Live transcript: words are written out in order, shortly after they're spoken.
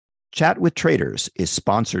Chat with Traders is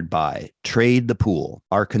sponsored by Trade the Pool.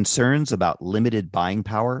 Are concerns about limited buying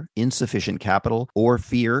power, insufficient capital, or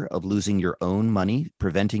fear of losing your own money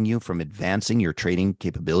preventing you from advancing your trading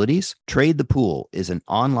capabilities? Trade the Pool is an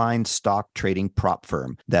online stock trading prop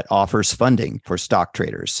firm that offers funding for stock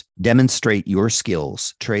traders. Demonstrate your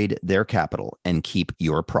skills, trade their capital, and keep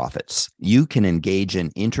your profits. You can engage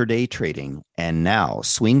in intraday trading and now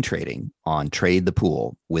swing trading on Trade the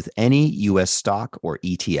Pool with any U.S. stock or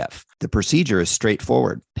ETF. The procedure is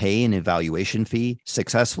straightforward. Pay an evaluation fee,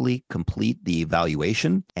 successfully complete the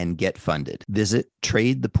evaluation, and get funded. Visit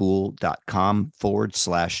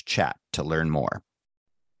tradethepool.com/chat to learn more.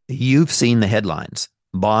 You've seen the headlines.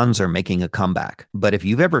 Bonds are making a comeback. But if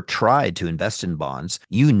you've ever tried to invest in bonds,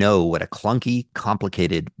 you know what a clunky,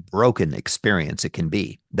 complicated, broken experience it can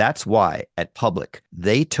be. That's why at Public,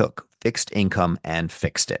 they took fixed income and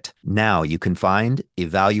fixed it. Now you can find,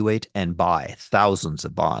 evaluate, and buy thousands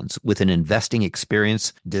of bonds with an investing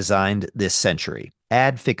experience designed this century.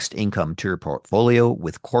 Add fixed income to your portfolio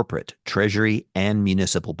with corporate, treasury, and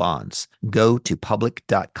municipal bonds. Go to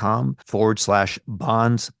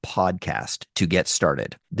public.com/bonds podcast to get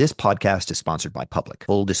started. This podcast is sponsored by Public.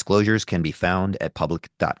 Full disclosures can be found at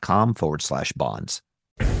public.com/bonds.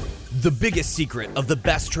 The biggest secret of the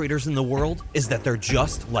best traders in the world is that they're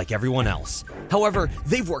just like everyone else. However,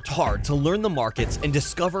 they've worked hard to learn the markets and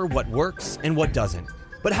discover what works and what doesn't.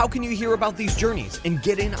 But how can you hear about these journeys and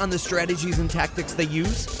get in on the strategies and tactics they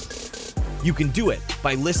use? You can do it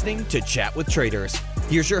by listening to Chat with Traders.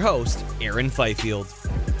 Here's your host, Aaron Fifield.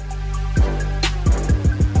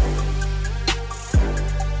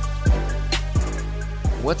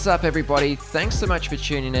 What's up, everybody? Thanks so much for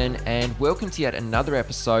tuning in, and welcome to yet another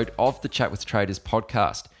episode of the Chat with Traders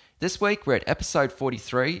podcast. This week, we're at episode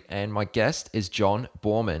 43, and my guest is John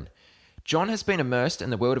Boorman. John has been immersed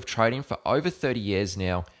in the world of trading for over 30 years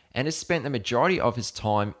now, and has spent the majority of his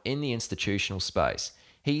time in the institutional space.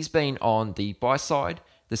 He's been on the buy side,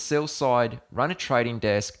 the sell side, run a trading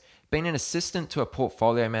desk, been an assistant to a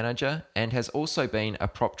portfolio manager, and has also been a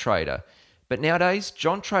prop trader. But nowadays,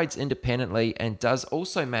 John trades independently and does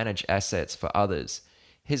also manage assets for others.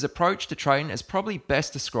 His approach to trading is probably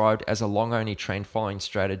best described as a long-only trend-following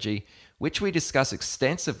strategy, which we discuss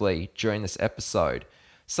extensively during this episode.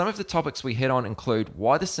 Some of the topics we hit on include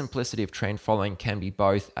why the simplicity of trend following can be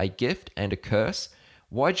both a gift and a curse,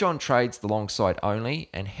 why John trades the long side only,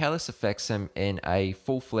 and how this affects him in a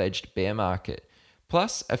full-fledged bear market.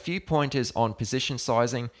 Plus, a few pointers on position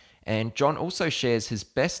sizing, and John also shares his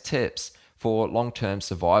best tips for long-term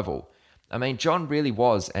survival. I mean, John really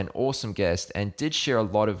was an awesome guest and did share a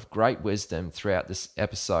lot of great wisdom throughout this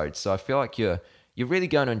episode, so I feel like you're really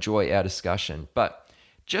going to enjoy our discussion. But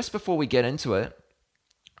just before we get into it,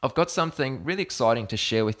 I've got something really exciting to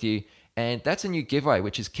share with you, and that's a new giveaway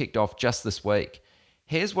which is kicked off just this week.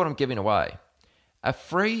 Here's what I'm giving away. A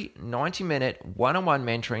free 90-minute one-on-one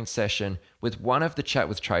mentoring session with one of the Chat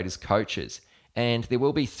with Traders coaches, and there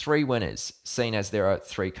will be 3 winners, seen as there are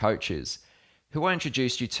 3 coaches, who I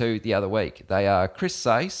introduced you to the other week. They are Chris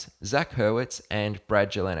Sace, Zach Hurwitz, and Brad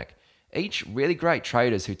Jelinek. Each really great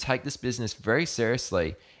traders who take this business very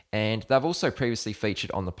seriously, and they've also previously featured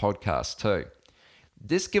on the podcast too.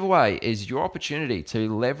 This giveaway is your opportunity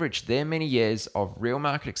to leverage their many years of real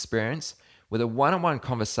market experience with a one-on-one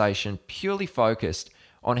conversation purely focused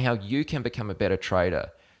on how you can become a better trader.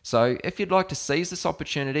 So if you'd like to seize this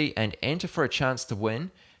opportunity and enter for a chance to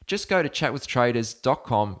win, just go to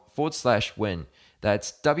chatwithtraders.com/win.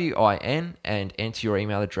 That's WIN, and enter your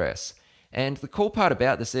email address. And the cool part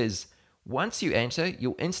about this is, once you enter,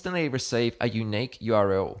 you'll instantly receive a unique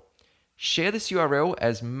URL. Share this URL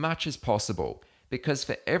as much as possible, because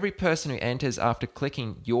for every person who enters after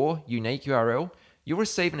clicking your unique URL, you'll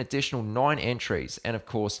receive an additional 9 entries, and of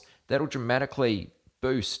course, that'll dramatically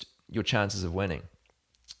boost your chances of winning.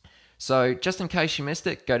 So just in case you missed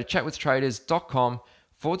it, go to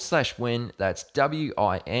chatwithtraders.com/win. That's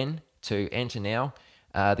WIN to enter now.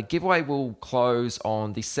 The giveaway will close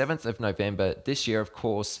on the 7th of November this year, of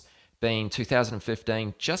course, being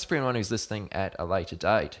 2015, just for anyone who's listening at a later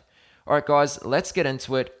date. All right, guys, let's get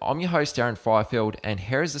into it. I'm your host, Aaron Fifield, and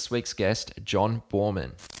here is this week's guest, John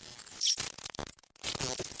Boorman.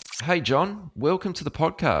 Hey, John, welcome to the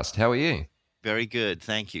podcast. How are you? Very good.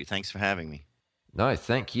 Thank you. Thanks for having me. No,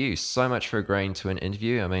 thank you so much for agreeing to an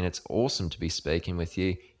interview. I mean, it's awesome to be speaking with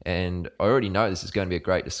you, and I already know this is going to be a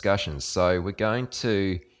great discussion. So we're going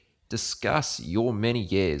to discuss your many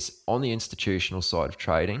years on the institutional side of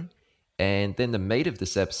trading, and then the meat of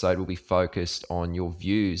this episode will be focused on your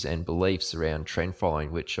views and beliefs around trend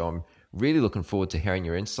following, which I'm really looking forward to hearing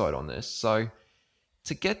your insight on this. So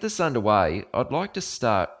to get this underway, I'd like to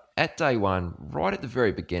start at day one, right at the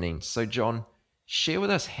very beginning. So, John, share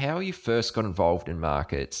with us how you first got involved in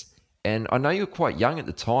markets. And I know you were quite young at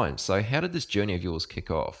the time, so how did this journey of yours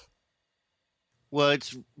kick off? Well,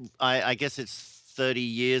 I guess it's 30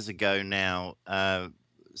 years ago now.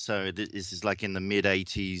 This is like in the mid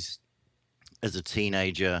 80s as a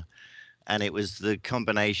teenager. And it was the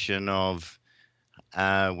combination of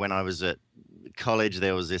when I was at college,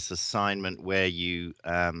 there was this assignment where it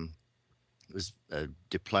was a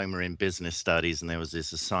diploma in business studies, and there was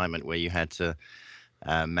this assignment where you had to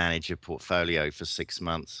manage a portfolio for 6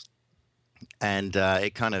 months. And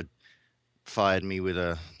it kind of fired me with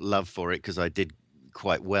a love for it because I did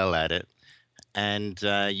quite well at it. And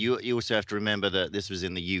you also have to remember that this was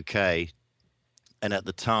in the UK, and at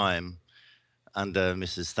the time, under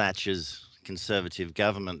Mrs. Thatcher's Conservative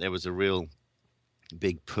government, there was a real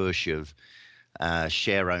big push of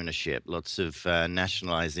share ownership. Lots of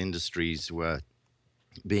nationalised industries were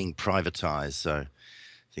being privatised. So I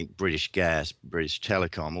think British Gas, British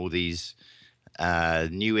Telecom, all these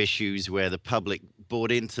new issues where the public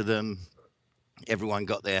bought into them. Everyone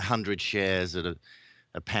got their 100 shares at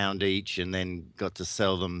a pound each, and then got to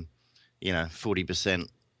sell them, 40%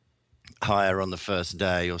 higher on the first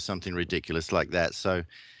day or something ridiculous like that. So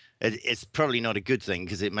it's probably not a good thing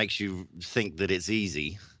because it makes you think that it's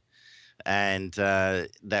easy. And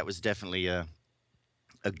that was definitely a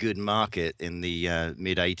good market in the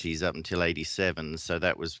mid 80s up until 87. So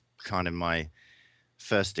that was kind of my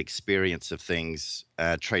first experience of things,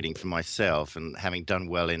 trading for myself. And having done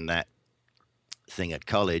well in that thing at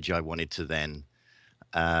college, I wanted to then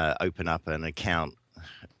open up an account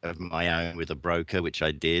of my own with a broker, which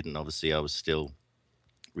I did. And obviously I was still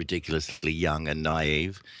ridiculously young and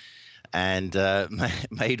naive, and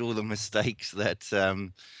made all the mistakes that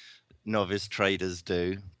novice traders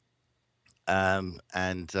do. And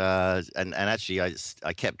actually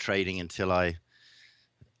I kept trading until I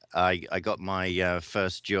got my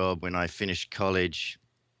first job. When I finished college,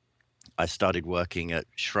 I started working at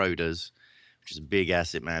Schroders, which is a big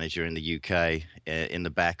asset manager in the UK, in the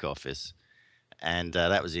back office. And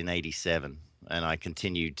that was in 87. And I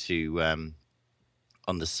continued to,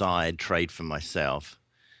 on the side, trade for myself.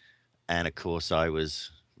 And of course, I was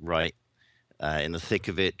right in the thick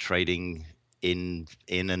of it, trading in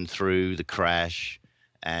and through the crash.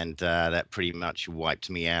 And that pretty much wiped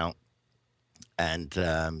me out, and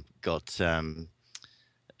got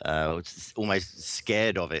almost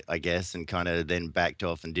scared of it, I guess, and kind of then backed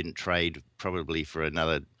off and didn't trade probably for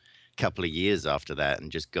another couple of years after that,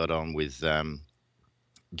 and just got on with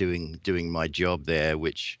doing my job there,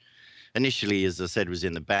 which initially, as I said, was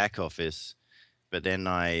in the back office, but then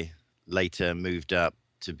I later moved up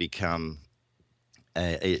to become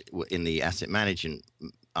in the asset management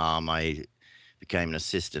arm. I became an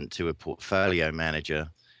assistant to a portfolio manager,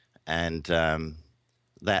 and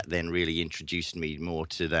that then really introduced me more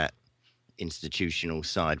to that institutional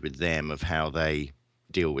side with them of how they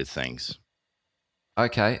deal with things.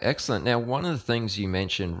 Okay, excellent. Now, one of the things you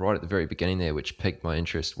mentioned right at the very beginning there, which piqued my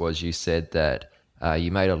interest, was you said that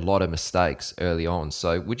you made a lot of mistakes early on.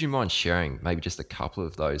 So would you mind sharing maybe just a couple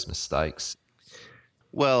of those mistakes?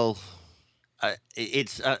 Well, I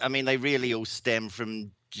mean, they really all stem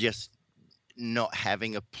from just not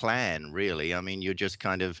having a plan, really. I mean, you're just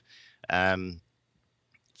kind of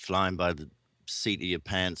flying by the seat of your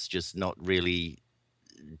pants, just not really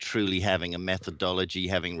truly having a methodology,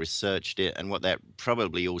 having researched it. And what that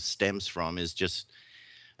probably all stems from is just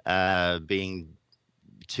being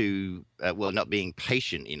not being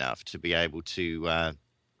patient enough to be able to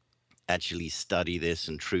actually study this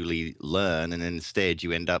and truly learn. And instead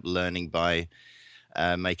you end up learning by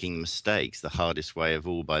making mistakes, the hardest way of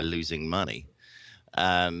all, by losing money.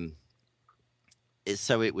 So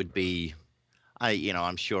it would be,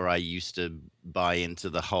 I'm sure I used to buy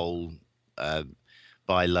into the whole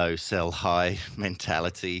buy low, sell high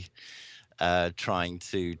mentality, trying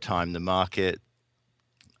to time the market.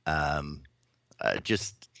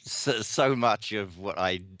 Just so much of what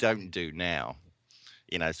I don't do now,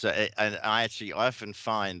 So, and I often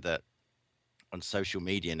find that on social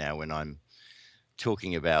media now, when I'm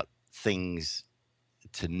talking about things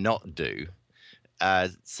to not do,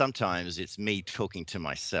 sometimes it's me talking to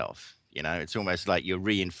myself. It's almost like you're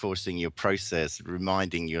reinforcing your process,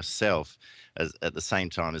 reminding yourself at the same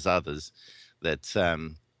time as others that,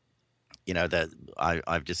 that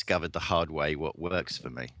I've discovered the hard way what works for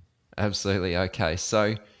me. Absolutely. Okay.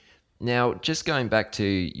 So now just going back to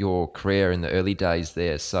your career in the early days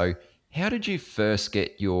there. So how did you first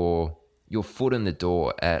get your foot in the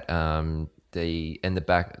door at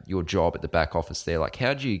your job at the back office there. Like,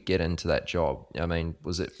 how did you get into that job? I mean,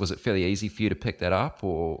 was it fairly easy for you to pick that up,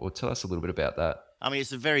 or tell us a little bit about that? I mean,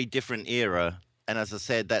 it's a very different era, and as I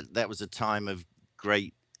said, that was a time of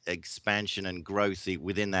great expansion and growth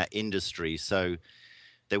within that industry. So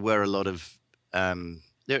there were a lot of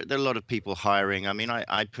there are a lot of people hiring. I mean,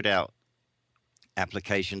 I put out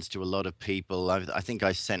applications to a lot of people. I think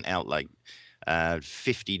I sent out like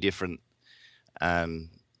 50 different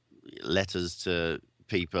letters to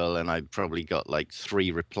people, and I probably got like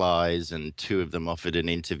 3 replies, and 2 of them offered an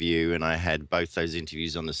interview, and I had both those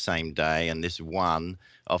interviews on the same day, and this one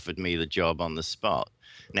offered me the job on the spot.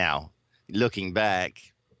 Now, looking back,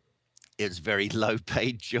 it's a very low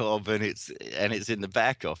paid job, and it's in the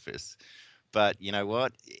back office, but you know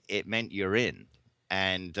what, it meant you're in.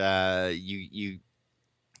 And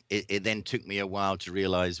it then took me a while to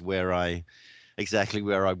realize exactly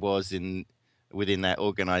where I was within that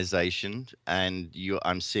organization. And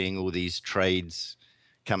I'm seeing all these trades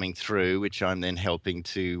coming through, which I'm then helping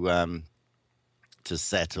to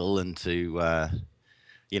settle and to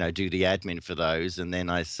do the admin for those. And then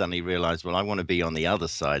I suddenly realized, well, I want to be on the other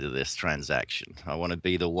side of this transaction. I want to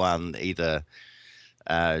be the one either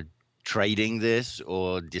trading this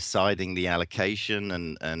or deciding the allocation,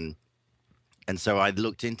 and so I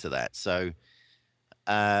looked into that. So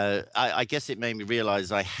I guess it made me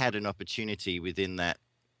realize I had an opportunity within that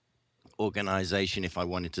organization if I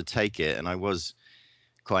wanted to take it, and I was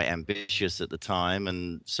quite ambitious at the time,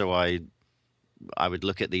 and so I would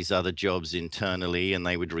look at these other jobs internally, and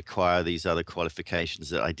they would require these other qualifications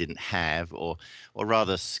that I didn't have, or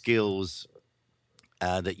rather skills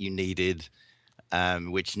that you needed,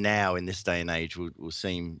 which now in this day and age will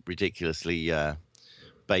seem ridiculously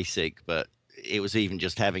basic, but it was even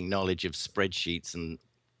just having knowledge of spreadsheets and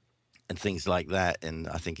things like that. And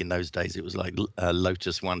I think in those days it was like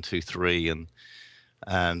Lotus 1, 2, 3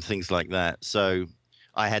 and things like that. So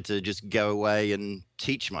I had to just go away and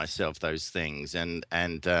teach myself those things, and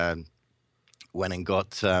went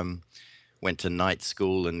and went to night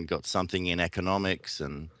school and got something in economics,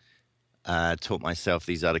 and taught myself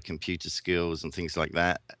these other computer skills and things like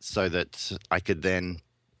that, so that I could then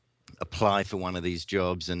apply for one of these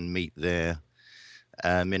jobs and meet their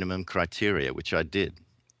minimum criteria, which I did.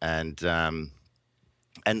 And that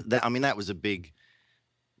was a big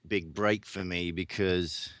break for me,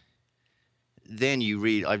 because then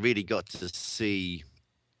I really got to see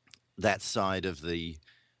that side of the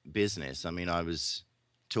business. I mean, I was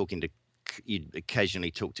you'd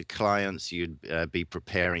occasionally talk to clients, you'd be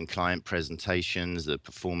preparing client presentations, the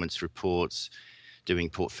performance reports, doing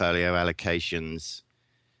portfolio allocations.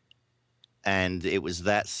 And it was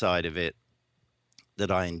that side of it that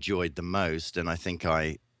I enjoyed the most. And I think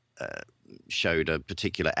I showed a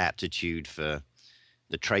particular aptitude for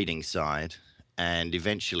the trading side. And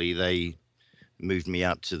eventually they moved me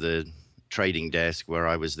up to the trading desk, where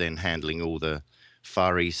I was then handling all the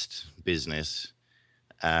Far East business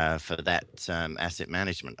for that asset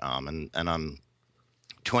management arm. And I'm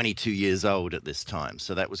 22 years old at this time.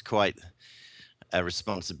 So that was quite a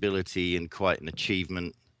responsibility and quite an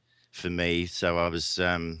achievement for me. So I was,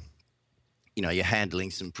 you're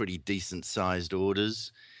handling some pretty decent sized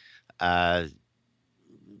orders.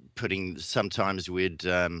 Sometimes we'd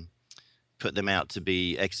put them out to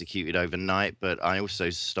be executed overnight, but I also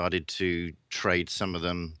started to trade some of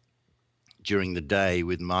them during the day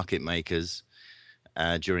with market makers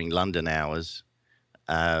during London hours,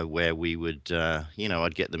 where we would,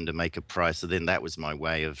 I'd get them to make a price. So then that was my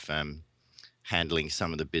way of handling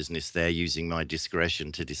some of the business there, using my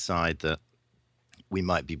discretion to decide that we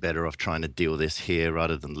might be better off trying to deal this here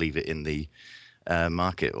rather than leave it in the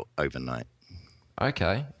market overnight.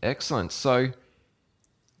 Okay, excellent. So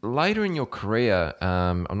later in your career,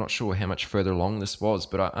 I'm not sure how much further along this was,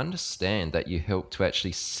 but I understand that you helped to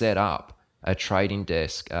actually set up a trading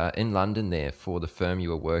desk in London there for the firm you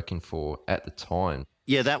were working for at the time.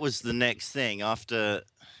 Yeah, that was the next thing. I'd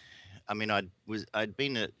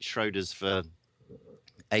been at Schroders for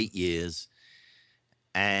 8 years,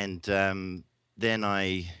 and then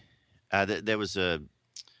there was a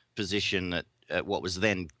position at what was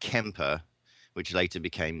then Kemper, which later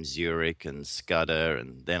became Zurich and Scudder,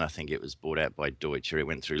 and then I think it was bought out by Deutsche. It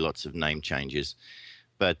went through lots of name changes.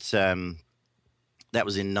 But that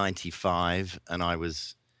was in 95, and I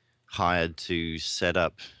was hired to set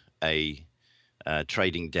up a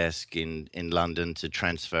trading desk in London to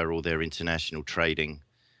transfer all their international trading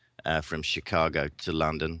from Chicago to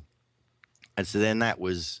London. And so then that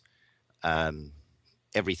was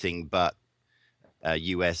everything but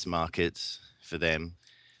US markets for them,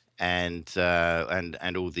 and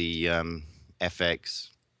all the FX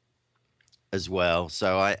as well.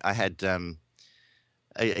 So I had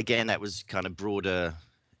again, that was kind of broader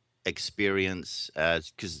experience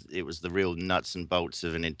because it was the real nuts and bolts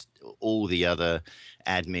of all the other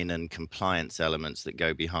admin and compliance elements that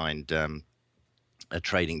go behind a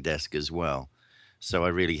trading desk as well. So I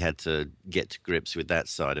really had to get to grips with that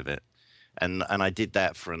side of it, and I did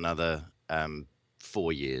that for another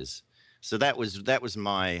 4 years. So that was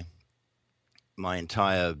my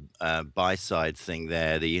entire buy side thing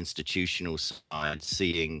there, the institutional side,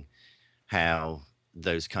 seeing how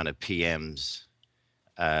those kind of PMs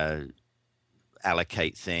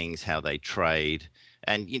allocate things, how they trade,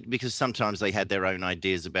 and because sometimes they had their own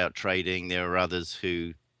ideas about trading, there are others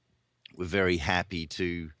who were very happy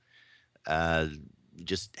to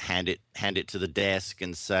just hand it to the desk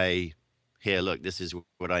and say, here, look, this is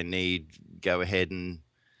what I need. Go ahead and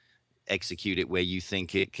execute it where you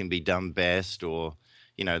think it can be done best, or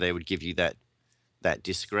they would give you that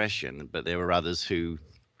discretion. But there were others who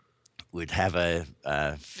would have a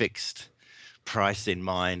fixed price in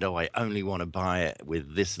mind. Oh, I only want to buy it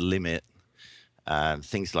with this limit,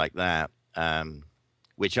 things like that,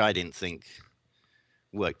 which I didn't think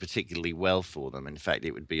worked particularly well for them. In fact,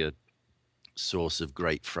 it would be a source of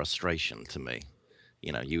great frustration to me.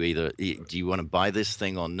 You either do you want to buy this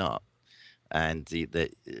thing or not, and the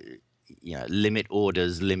limit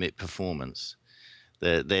orders, limit performance.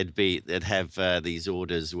 They'd have these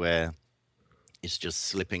orders where it's just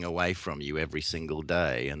slipping away from you every single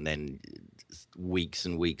day, and then weeks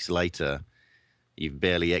and weeks later, you've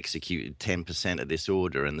barely executed 10% of this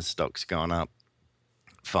order, and the stock's gone up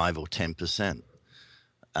 5 or 10%,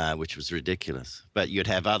 which was ridiculous. But you'd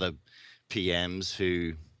have other PMs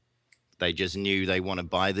who they just knew they want to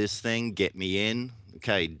buy this thing, get me in,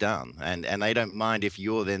 okay, done. And they don't mind if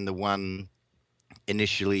you're then the one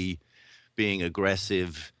initially being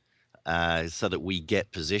aggressive, so that we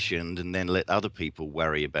get positioned, and then let other people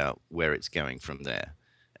worry about where it's going from there.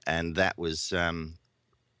 And that was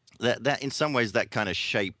that in some ways that kind of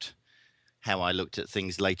shaped how I looked at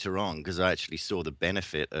things later on, because I actually saw the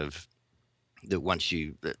benefit of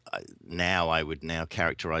that. Now I would now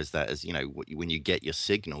characterize that as, when you get your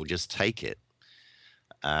signal, just take it,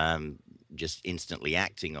 just instantly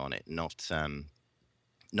acting on it, not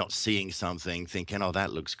seeing something, thinking, oh,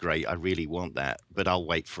 that looks great, I really want that, but I'll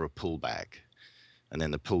wait for a pullback, and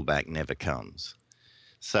then the pullback never comes.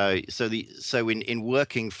 So in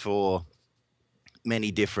working for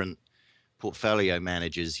many different portfolio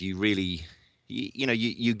managers, you really,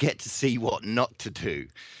 you get to see what not to do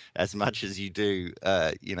as much as you do,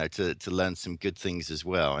 to learn some good things as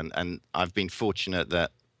well. And I've been fortunate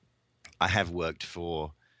that I have worked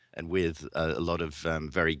for and with a lot of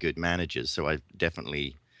very good managers. So I've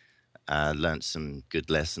definitely learned some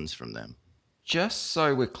good lessons from them. Just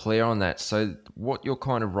so we're clear on that, so what your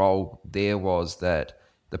kind of role there was that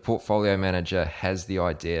the portfolio manager has the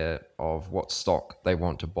idea of what stock they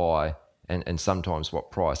want to buy and sometimes what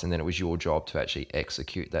price, and then it was your job to actually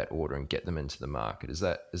execute that order and get them into the market. Is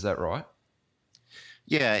that right?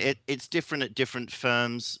 Yeah, it's different at different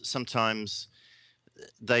firms. Sometimes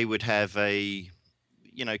they would have a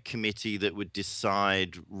committee that would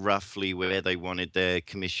decide roughly where they wanted their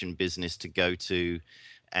commission business to go to,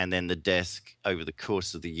 and then the desk over the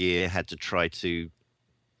course of the year had to try to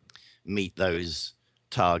meet those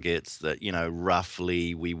targets that,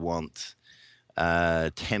 roughly we want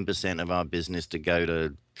 10% of our business to go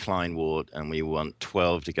to Kleinwort, and we want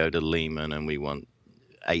 12 to go to Lehman, and we want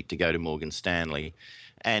 8 to go to Morgan Stanley.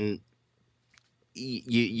 And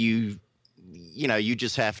you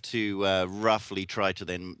just have to roughly try to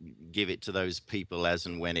then give it to those people as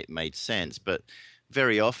and when it made sense. But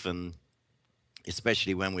very often,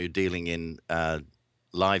 especially when we're dealing in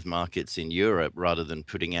live markets in Europe rather than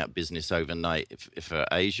putting out business overnight for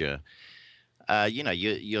Asia,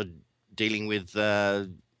 you're dealing with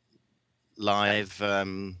live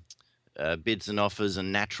bids and offers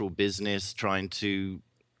and natural business, trying to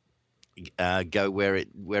go where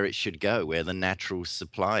it should go, where the natural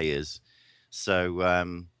supply is.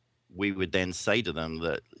 So we would then say to them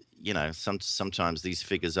that, sometimes these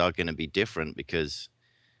figures are going to be different, because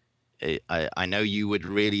I know you would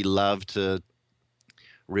really love to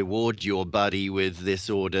reward your buddy with this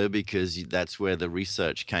order because that's where the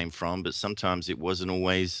research came from, but sometimes it wasn't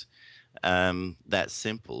always that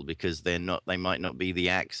simple, because they might not be the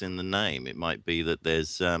axe in the name. It might be that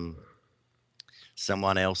there's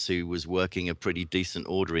someone else who was working a pretty decent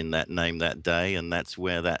order in that name that day, and that's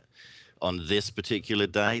where that, on this particular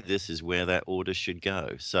day, this is where that order should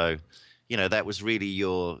go. So, that was really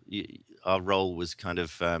our role was kind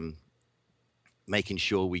of making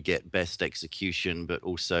sure we get best execution, but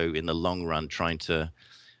also in the long run trying to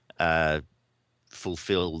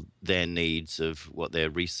fulfill their needs of what their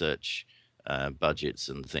research budgets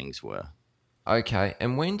and things were. Okay,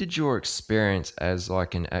 and when did your experience as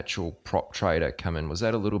like an actual prop trader come in? Was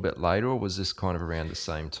that a little bit later, or was this kind of around the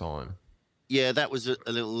same time? Yeah, that was a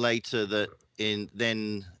little later.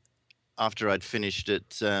 Then after I'd finished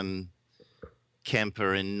at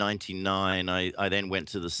Kemper in '99, I then went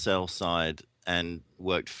to the sell side and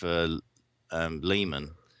worked for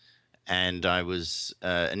Lehman, and I was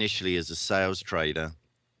initially as a sales trader.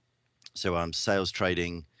 So I'm sales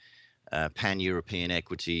trading pan-European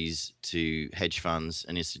equities to hedge funds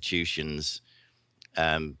and institutions,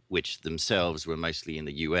 which themselves were mostly in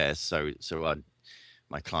the US. So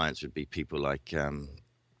my clients would be people like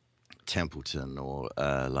Templeton or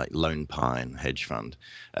like Lone Pine hedge fund,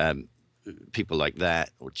 people like that,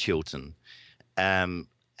 or Chilton. And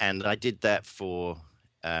I did that for,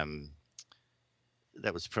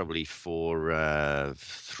 that was probably for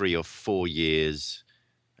 3 or 4 years.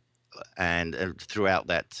 And throughout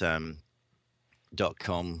that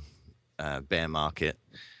 .com bear market,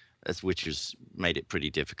 which was made it pretty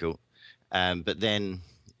difficult. But then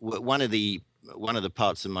one of the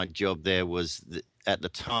parts of my job there was that at the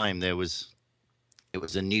time it was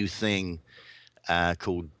a new thing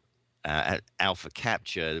called alpha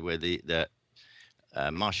capture, where the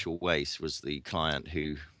Marshall Wace was the client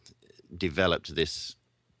who developed this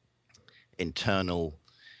internal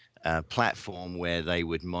platform where they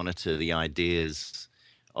would monitor the ideas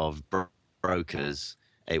of brokers.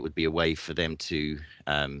 It would be a way for them to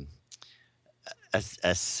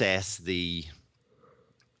assess the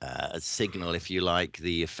signal, if you like,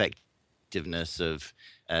 the effectiveness of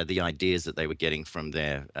the ideas that they were getting from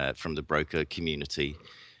the broker community.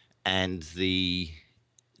 And the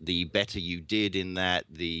better you did in that,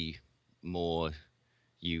 the more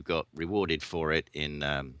you got rewarded for it in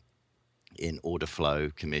order flow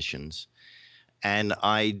commissions. And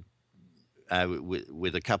I,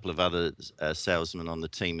 with a couple of other salesmen on the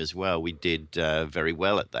team as well, we did very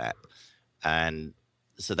well at that. And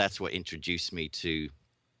so that's what introduced me to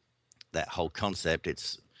that whole concept.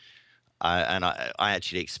 I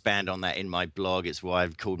actually expand on that in my blog. It's why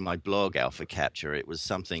I've called my blog Alpha Capture. It was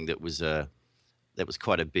something that was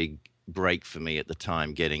quite a big break for me at the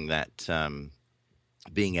time, getting that,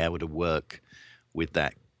 being able to work with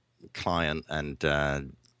that client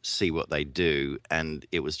and see what they do. And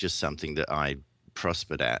it was just something that I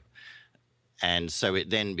prospered at. And so it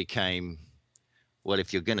then became, well,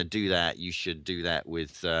 if you're going to do that, you should do that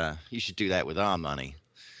with our money.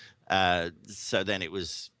 So then it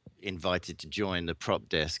was invited to join the prop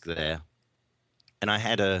desk there. And I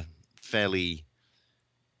had a fairly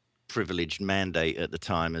privileged mandate at the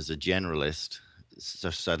time as a generalist,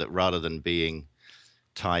 so that rather than being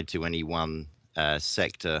tied to any one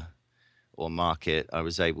sector or market, I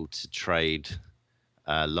was able to trade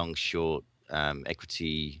long, short,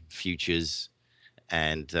 equity futures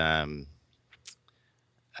and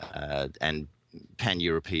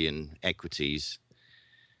pan-European equities.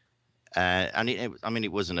 And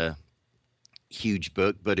it wasn't a huge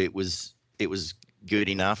book, but it was good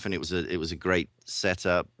enough, and it was a great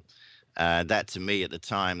setup. That to me at the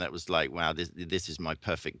time, that was like, wow, this is my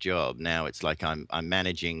perfect job. Now it's like I'm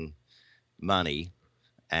managing money,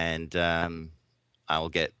 and I'll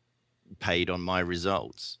get paid on my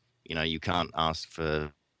results. You can't ask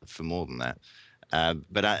for more than that.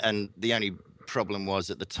 And the only problem was,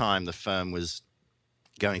 at the time, the firm was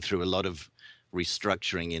going through a lot of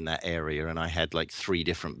restructuring in that area, and I had like 3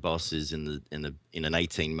 different bosses in an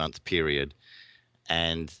 18-month period,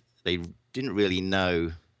 and they didn't really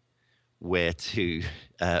know where to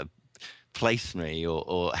place me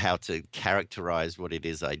or how to characterize what it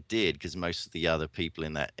is I did, because most of the other people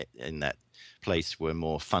in that place were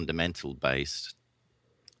more fundamental based,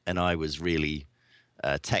 and I was really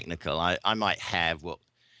technical. I might have what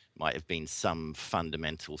might have been some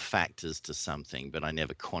fundamental factors to something, but I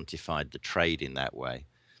never quantified the trade in that way.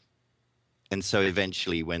 And so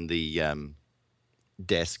eventually, when the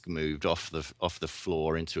desk moved off the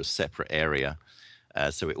floor into a separate area,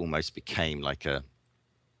 so it almost became like an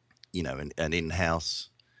in-house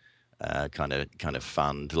kind of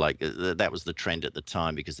fund. Like that was the trend at the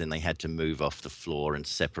time, because then they had to move off the floor and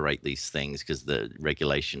separate these things because the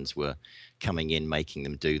regulations were coming in, making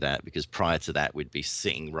them do that. Because prior to that, we'd be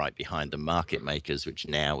sitting right behind the market makers, which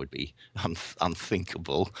now would be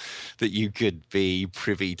unthinkable that you could be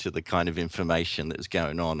privy to the kind of information that was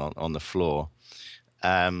going on the floor.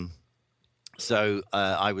 So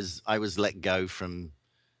I was let go from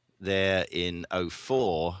there in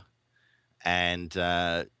 2004, and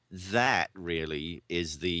that really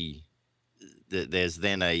is there's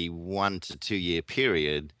then a 1 to 2 year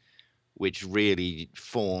period which really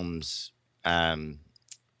forms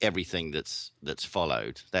everything that's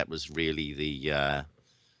followed. That was really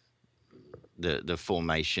the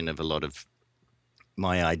formation of a lot of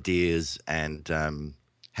my ideas, and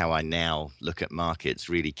how I now look at markets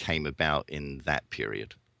really came about in that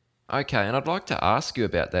period. Okay, and I'd like to ask you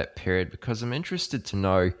about that period because I'm interested to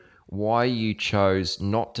know why you chose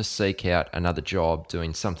not to seek out another job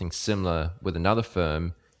doing something similar with another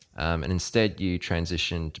firm, and instead you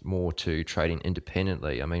transitioned more to trading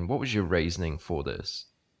independently. I mean, what was your reasoning for this?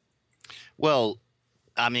 Well,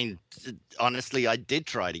 I mean, honestly, I did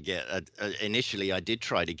try to get initially. I did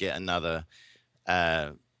try to get another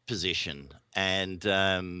position, and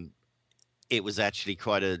it was actually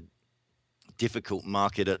quite a difficult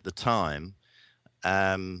market at the time.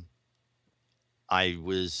 I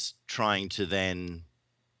was trying to then.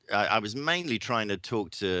 I was mainly trying to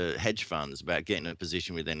talk to hedge funds about getting a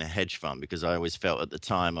position within a hedge fund, because I always felt at the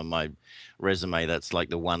time on my resume that's like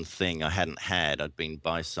the one thing I hadn't had. I'd been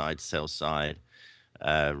buy side, sell side,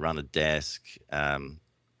 run a desk,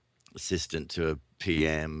 assistant to a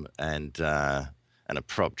PM, and a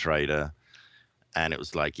prop trader, and it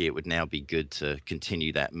was like, yeah, it would now be good to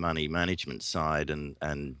continue that money management side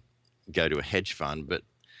and go to a hedge fund. But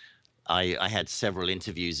I had several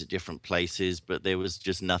interviews at different places, but there was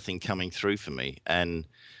just nothing coming through for me. And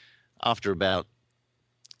after about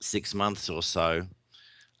 6 months or so,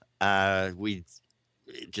 we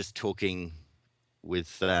just talking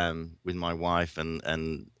with my wife and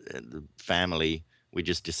the family, we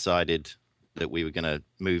just decided that we were going to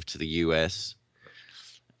move to the US,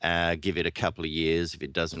 give it a couple of years. If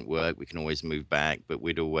it doesn't work, we can always move back. But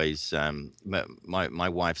we'd always, my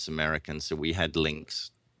wife's American, so we had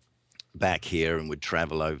links back here and would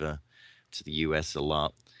travel over to the US a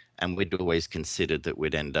lot. And we'd always considered that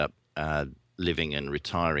we'd end up living and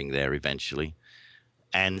retiring there eventually.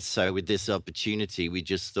 And so with this opportunity, we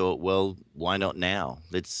just thought, well, why not now?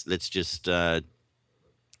 Let's just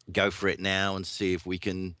go for it now and see if we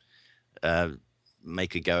can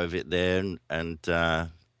make a go of it there, and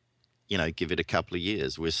give it a couple of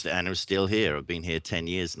years. We're still here. I've been here 10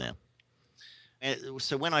 years now. And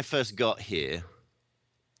so when I first got here,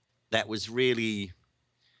 that was really,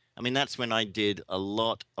 that's when I did a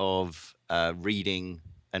lot of reading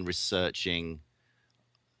and researching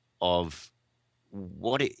of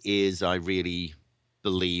what it is I really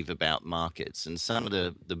believe about markets. And some of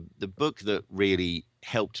the book that really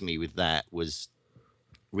helped me with that was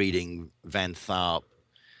reading Van Tharp,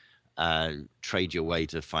 Trade Your Way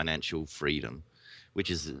to Financial Freedom, which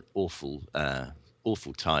is an awful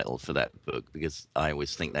title for that book, because I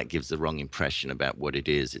always think that gives the wrong impression about what it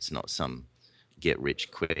is. It's not some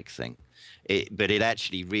get-rich-quick thing. But it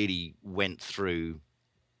actually really went through,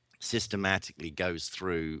 systematically goes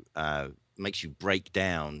through, makes you break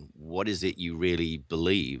down what is it you really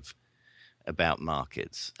believe about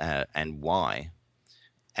markets and why,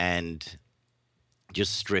 and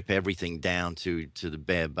just strip everything down to the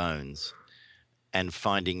bare bones, and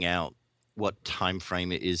finding out what time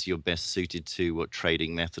frame it is you're best suited to, what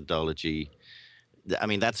trading methodology.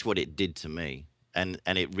 That's what it did to me. And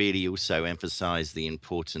it really also emphasized the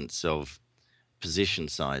importance of position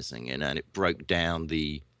sizing, and it broke down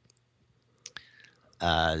the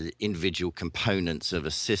individual components of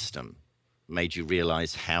a system, made you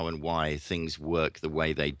realize how and why things work the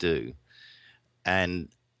way they do. And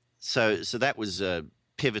so that was a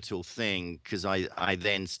pivotal thing, because I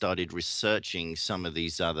then started researching some of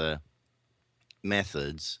these other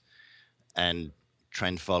methods, and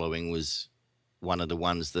trend following was one of the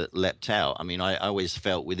ones that leapt out. I always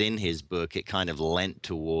felt within his book it kind of lent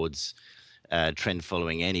towards trend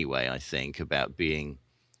following anyway, I think, about being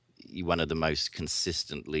one of the most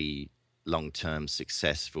consistently long-term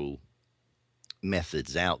successful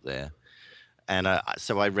methods out there. And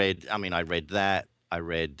so I read that. I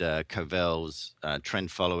read Covell's Trend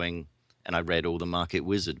Following, and I read all the Market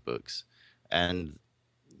Wizard books, and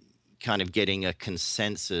kind of getting a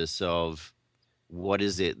consensus of what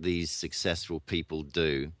is it these successful people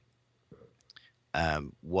do.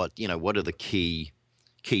 What are the key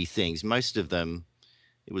things? Most of them,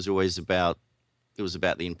 it was about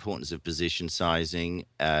the importance of position sizing.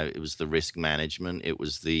 It was the risk management. It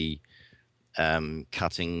was the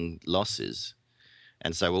cutting losses.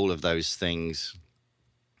 And so all of those things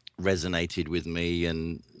resonated with me,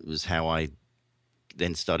 and it was how I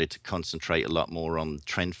then started to concentrate a lot more on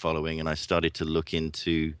trend following, and I started to look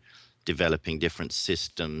into developing different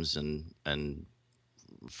systems and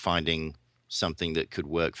finding something that could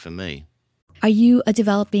work for me. Are you a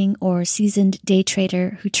developing or seasoned day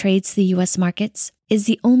trader who trades the U.S. markets? Is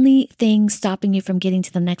the only thing stopping you from getting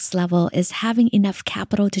to the next level is having enough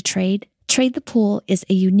capital to trade? Trade the Pool is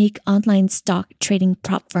a unique online stock trading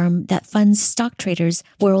prop firm that funds stock traders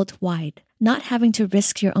worldwide. Not having to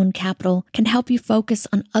risk your own capital can help you focus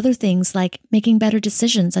on other things like making better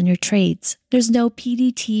decisions on your trades. There's no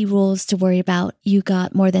PDT rules to worry about. You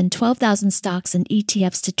got more than 12,000 stocks and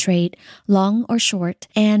ETFs to trade, long or short,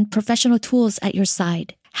 and professional tools at your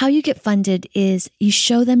side. How you get funded is you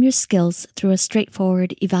show them your skills through a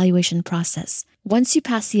straightforward evaluation process. Once you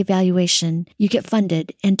pass the evaluation, you get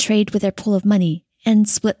funded and trade with their pool of money and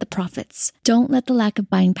split the profits. Don't let the lack of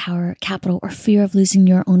buying power, capital, or fear of losing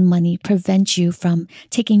your own money prevent you from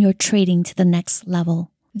taking your trading to the next level.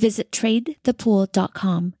 Visit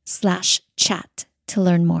tradethepool.com/chat to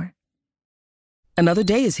learn more. Another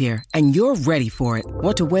day is here, and you're ready for it.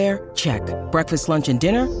 What to wear? Check. Breakfast, lunch, and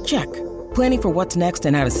dinner? Check. Planning for what's next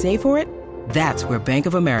and how to save for it? That's where Bank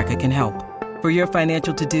of America can help. For your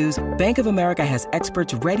financial to-dos, Bank of America has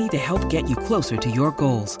experts ready to help get you closer to your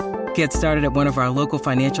goals. Get started at one of our local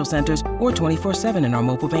financial centers or 24/7 in our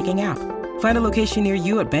mobile banking app. Find a location near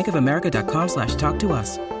you at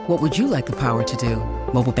bankofamerica.com/talktous. What would you like the power to do?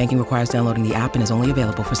 Mobile banking requires downloading the app and is only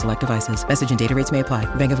available for select devices. Message and data rates may apply.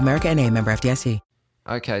 Bank of America N.A., member FDIC.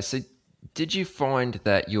 Okay, so did you find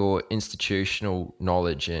that your institutional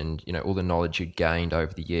knowledge and, all the knowledge you gained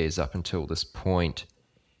over the years up until this point,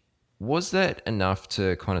 was that enough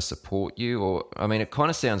to kind of support you? Or, it kind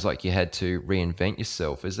of sounds like you had to reinvent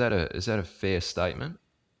yourself. Is that a fair statement?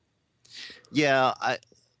 Yeah, I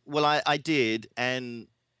did. And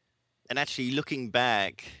actually looking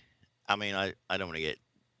back, I don't want to get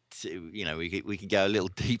to, we could go a little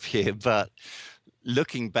deep here, but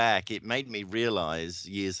looking back, it made me realize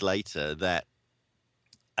years later that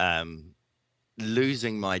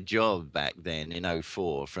losing my job back then in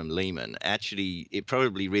 '04 from Lehman, actually, it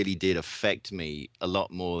probably really did affect me a lot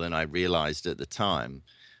more than I realized at the time.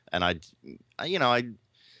 And I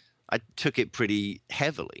took it pretty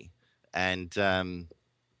heavily. And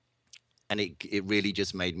it really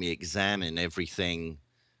just made me examine everything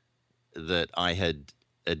that I had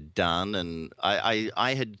done. And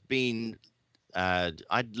I had been,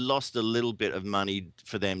 I'd lost a little bit of money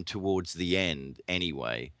for them towards the end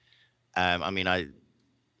anyway.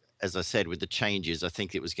 As I said, with the changes, I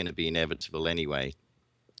think it was going to be inevitable anyway,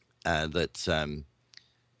 that,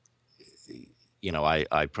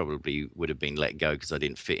 I probably would have been let go because I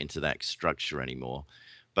didn't fit into that structure anymore.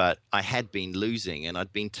 But I had been losing and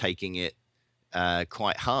I'd been taking it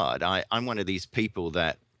quite hard. I'm one of these people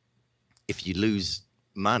that if you lose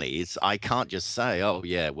money, I can't just say, oh,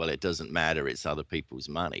 yeah, well, it doesn't matter. It's other people's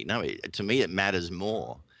money. No, to me, it matters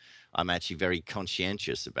more. I'm actually very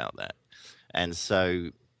conscientious about that. And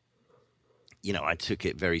so, I took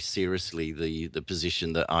it very seriously, the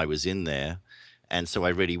position that I was in there. And so I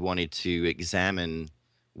really wanted to examine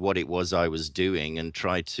what it was I was doing and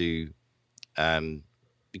try to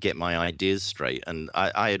get my ideas straight. And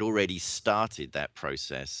I had already started that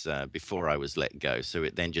process before I was let go. So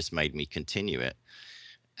it then just made me continue it.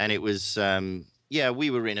 And it was, we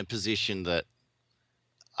were in a position that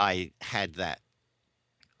I had that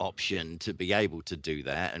option to be able to do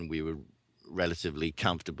that, and we were relatively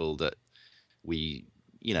comfortable that I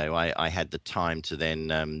had the time to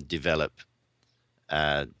then develop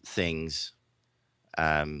things.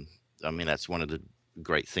 That's one of the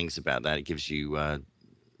great things about that. It gives you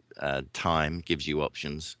time, gives you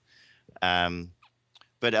options. But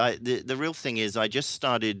the real thing is I just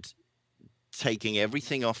started taking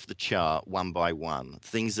everything off the chart one by one,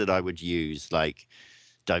 things that I would use like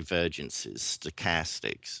divergences,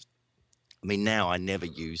 stochastics. Now I never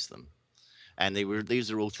use them. And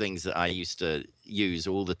these are all things that I used to use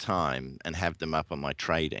all the time and have them up on my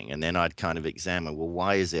trading. And then I'd kind of examine, well,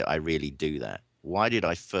 why is it I really do that? Why did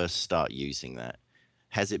I first start using that?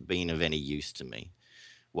 Has it been of any use to me?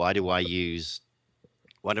 Why do I use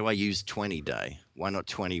 20 day? Why not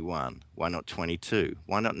 21? Why not 22?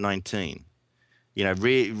 Why not 19?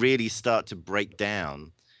 Really start to break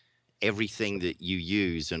down everything that you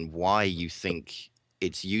use and why you think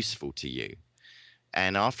it's useful to you.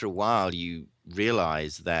 And after a while, you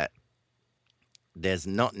realize that there's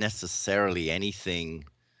not necessarily anything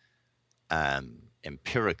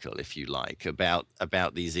empirical, if you like,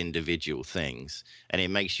 about these individual things. And it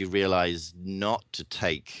makes you realize not to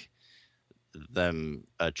take them,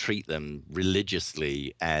 treat them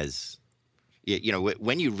religiously as,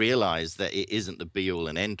 when you realize that it isn't the be all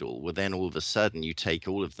and end all, well, then all of a sudden you take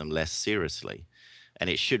all of them less seriously. And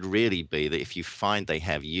it should really be that if you find they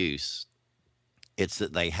have use, it's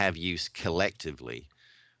that they have use collectively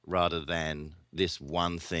rather than this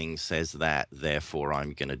one thing says that, therefore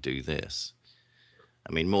I'm going to do this.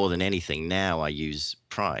 More than anything now I use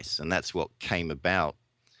price, and that's what came about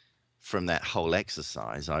from that whole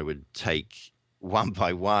exercise, I would take one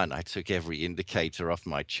by one, I took every indicator off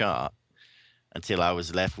my chart until I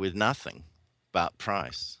was left with nothing but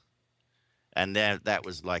price. And that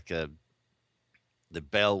was like the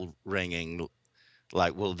bell ringing,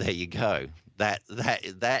 like, well, there you go.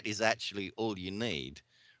 That is actually all you need.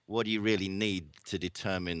 What do you really need to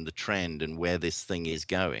determine the trend and where this thing is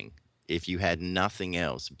going? If you had nothing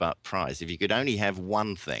else but price, if you could only have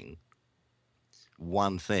one thing,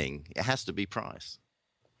 it has to be price.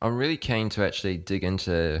 I'm really keen to actually dig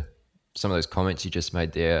into some of those comments you just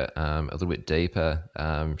made there a little bit deeper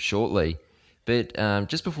shortly. But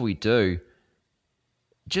just before we do,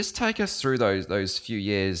 just take us through those few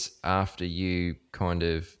years after you kind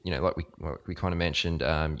of, like we kind of mentioned,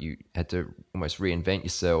 you had to almost reinvent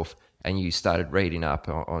yourself and you started reading up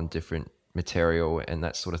on different material and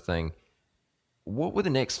that sort of thing. What were the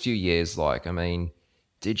next few years like? I mean,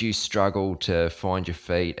 did you struggle to find your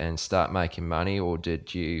feet and start making money, or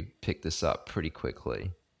did you pick this up pretty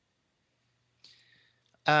quickly?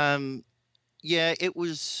 Yeah, it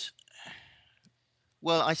was.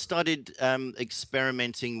 Well, I started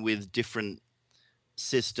experimenting with different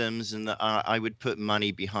systems, and I would put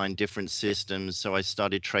money behind different systems. So I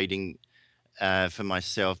started trading for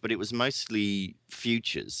myself, but it was mostly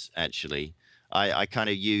futures, actually. I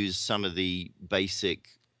kind of used some of the basic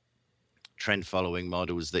trend following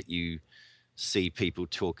models that you see people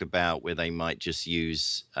talk about, where they might just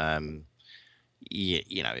use, it'd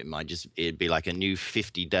be like a new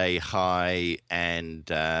 50-day high and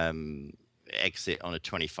exit on a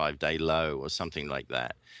 25-day low or something like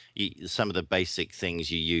that. Some of the basic things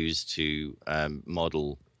you use to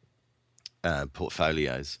model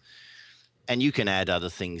portfolios. And you can add other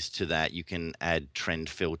things to that. You can add trend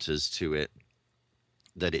filters to it,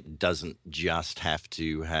 that it doesn't just have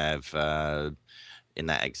to have, in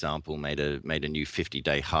that example, made a new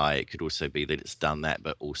 50-day high. It could also be that it's done that,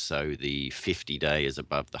 but also the 50-day is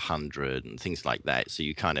above the 100 and things like that.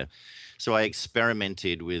 So I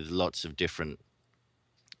experimented with lots of different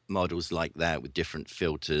models like that, with different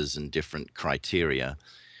filters and different criteria.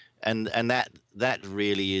 And that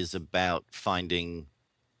really is about finding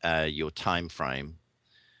your time frame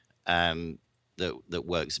that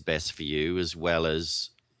works best for you, as well as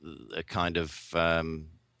a kind of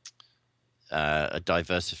a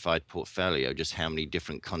diversified portfolio, just how many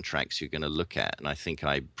different contracts you're going to look at. And I think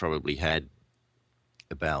I probably had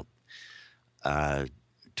about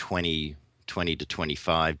 20 to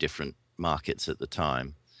 25 different markets at the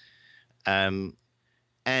time. And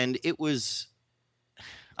it was,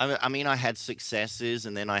 I mean, I had successes,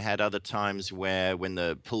 and then I had other times where, when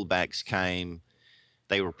the pullbacks came,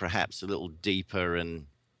 they were perhaps a little deeper and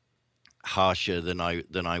harsher than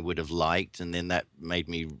I would have liked, and then that made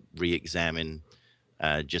me re-examine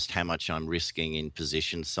just how much I'm risking in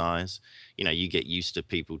position size. You get used to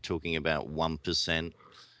people talking about 1%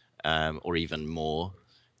 or even more,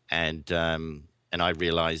 and I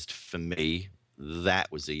realized for me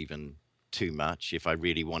that was even too much. If I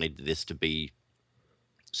really wanted this to be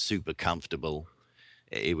super comfortable,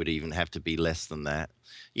 it would even have to be less than that.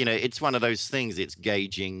 It's one of those things. It's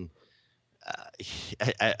gauging.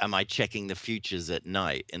 Am I checking the futures at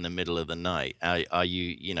night, in the middle of the night? Are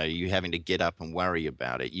you, you having to get up and worry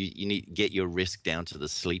about it? You need to get your risk down to the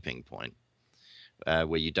sleeping point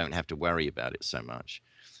where you don't have to worry about it so much.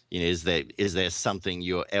 Is there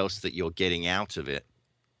something else that you're getting out of it?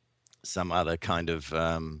 Some other kind of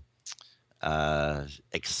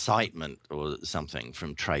excitement or something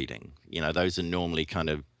from trading? Those are normally kind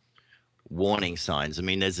of warning signs. I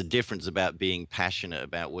mean, there's a difference about being passionate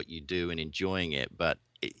about what you do and enjoying it, but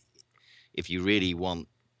if you really want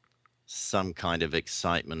some kind of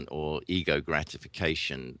excitement or ego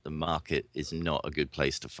gratification, the market is not a good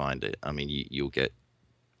place to find it. I mean, you'll get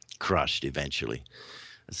crushed eventually.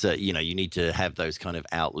 So, you need to have those kind of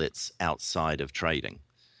outlets outside of trading.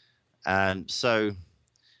 What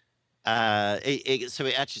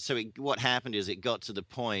happened is, it got to the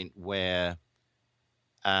point where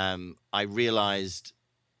I realized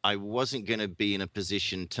I wasn't going to be in a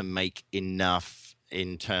position to make enough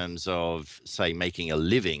in terms of, say, making a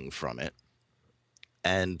living from it.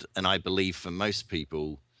 And I believe for most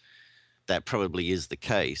people that probably is the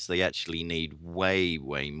case. They actually need way,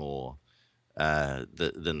 way more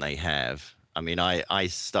than they have. I mean, I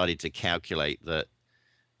started to calculate that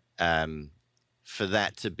for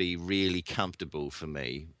that to be really comfortable for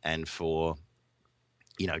me, and for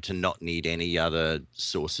to not need any other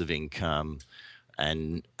source of income,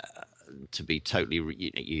 and to be totally,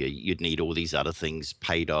 you'd need all these other things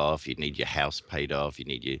paid off. You'd need your house paid off. You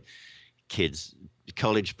need your kids'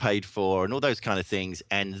 college paid for, and all those kind of things.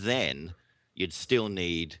 And then you'd still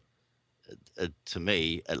need to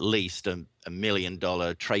me, at least $1 million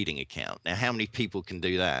trading account. Now, how many people can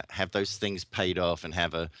do that? Have those things paid off and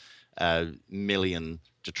have a million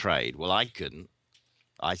to trade? Well, I couldn't.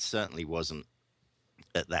 I certainly wasn't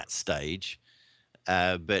at that stage.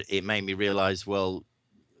 But it made me realize, well,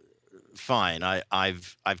 fine.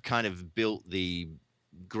 I've kind of built the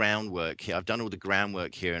groundwork here. I've done all the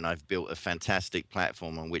groundwork here, and I've built a fantastic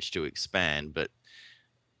platform on which to expand. But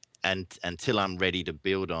until I'm ready to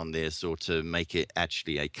build on this or to make it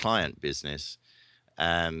actually a client business,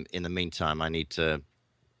 in the meantime, I need to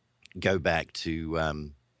go back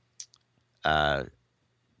to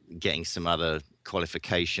getting some other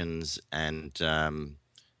qualifications and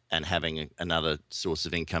having another source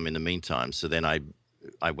of income in the meantime. So then I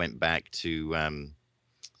went back to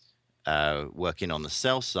working on the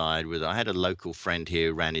sell side. I had a local friend here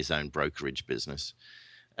who ran his own brokerage business,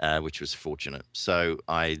 which was fortunate. So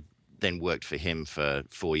I then worked for him for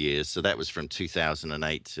 4 years. So that was from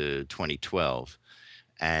 2008 to 2012.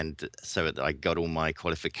 And so I got all my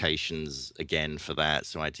qualifications again for that.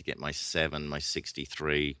 So I had to get my 7, my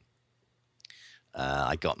 63.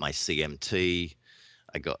 I got my CMT.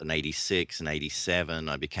 I got an 86, an 87.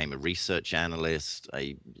 I became a research analyst.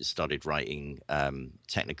 I started writing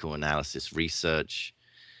technical analysis research,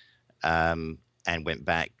 and went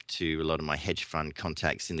back to a lot of my hedge fund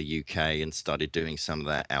contacts in the UK and started doing some of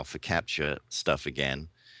that alpha capture stuff again.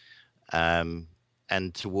 And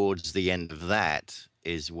towards the end of that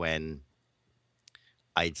is when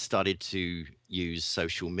I started to use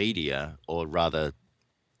social media, or rather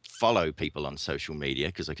follow people on social media,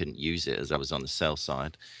 because I couldn't use it as I was on the sell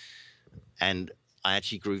side. And I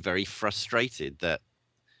actually grew very frustrated that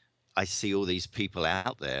I see all these people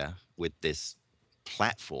out there with this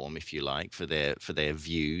platform, if you like, for their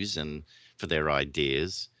views and for their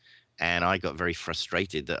ideas. And I got very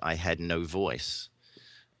frustrated that I had no voice.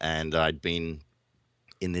 And I'd been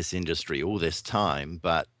in this industry all this time,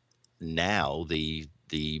 but now the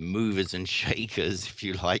movers and shakers, if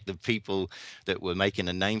you like, the people that were making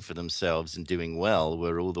a name for themselves and doing well,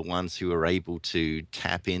 were all the ones who were able to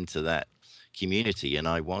tap into that community, and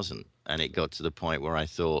I wasn't. And it got to the point where I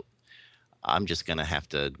thought, I'm just going to have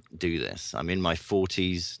to do this. I'm in my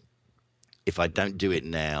 40s. If I don't do it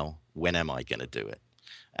now, when am I going to do it?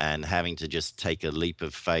 And having to just take a leap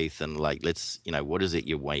of faith and like, let's, what is it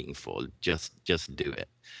you're waiting for? Just do it.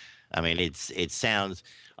 I mean, it sounds,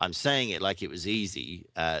 I'm saying it like it was easy.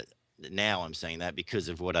 Now I'm saying that because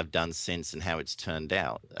of what I've done since and how it's turned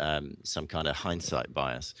out, some kind of hindsight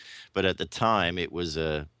bias. But at the time, it was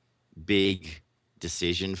a big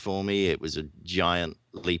decision for me. It was a giant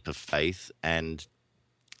leap of faith. And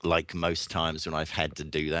like most times when I've had to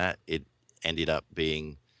do that, it ended up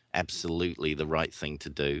being absolutely the right thing to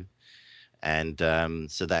do. And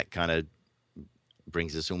so that kind of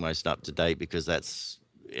brings us almost up to date, because that's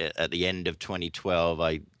at the end of 2012,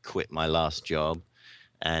 I quit my last job.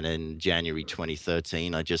 And in January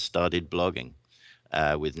 2013, I just started blogging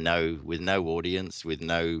with no audience, with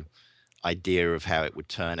no idea of how it would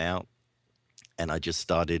turn out. And I just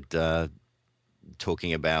started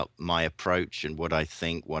talking about my approach and what I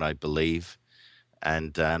think, what I believe.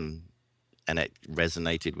 And it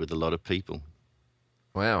resonated with a lot of people.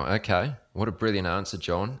 Wow. Okay. What a brilliant answer,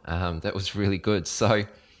 John. That was really good. So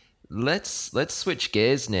let's switch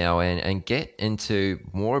gears now and get into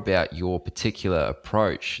more about your particular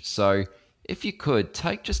approach. So if you could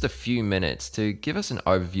take just a few minutes to give us an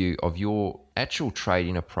overview of your actual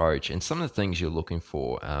trading approach and some of the things you're looking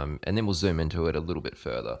for, and then we'll zoom into it a little bit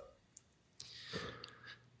further.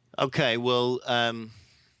 Okay. Well,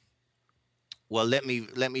 let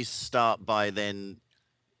me start by then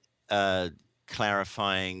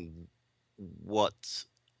clarifying what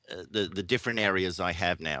the different areas I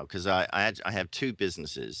have now, because I have two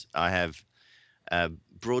businesses. I have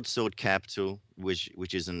Broadsword Capital,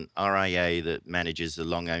 which is an RIA that manages a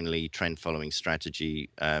long-only trend-following strategy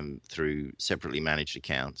through separately managed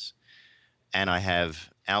accounts. And I have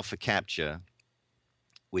Alpha Capture,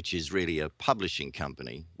 which is really a publishing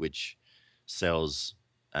company which sells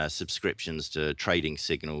subscriptions to trading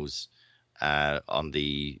signals on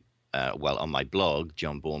my blog,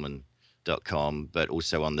 johnboorman.com, but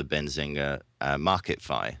also on the Benzinga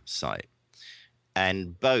MarketFi site.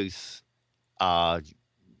 And both are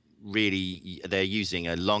really, they're using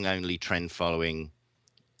a long-only trend following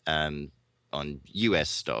on US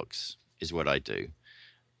stocks is what I do.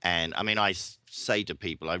 And I mean, I say to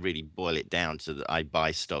people, I really boil it down to that I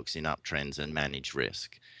buy stocks in uptrends and manage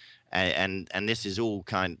risk. And this is all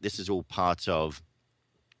part of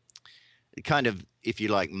kind of, if you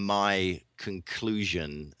like, my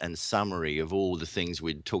conclusion and summary of all the things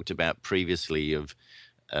we'd talked about previously of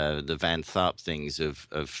the Van Tharp things of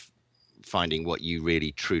finding what you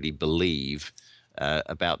really truly believe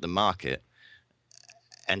about the market.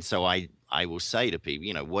 And so I will say to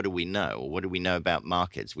people, what do we know? Or what do we know about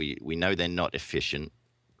markets? We know they're not efficient.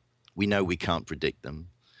 We know we can't predict them.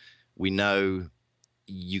 We know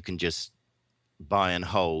you can just buy and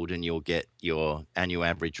hold and you'll get your annual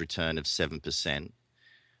average return of 7%,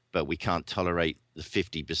 but we can't tolerate the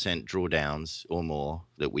 50% drawdowns or more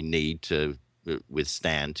that we need to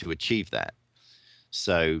withstand to achieve that.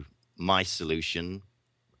 So my solution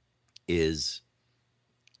is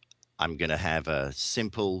I'm going to have a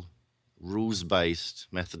simple rules-based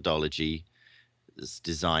methodology that's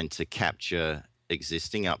designed to capture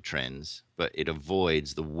existing uptrends, but it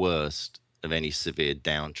avoids the worst of any severe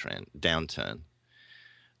downturn.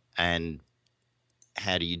 And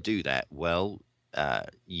how do you do that? Well,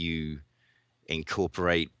 you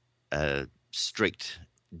incorporate strict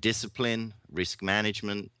discipline, risk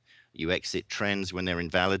management. You exit trends when they're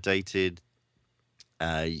invalidated.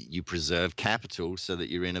 You preserve capital so that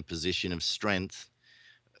you're in a position of strength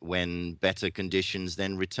when better conditions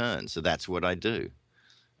then return. So that's what I do.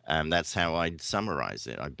 That's how I'd summarize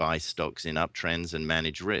it. I buy stocks in uptrends and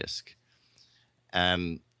manage risk.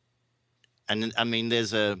 And I mean,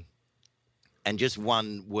 and just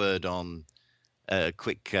one word on, a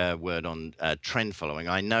quick word on trend following.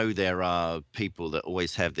 I know there are people that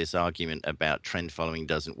always have this argument about trend following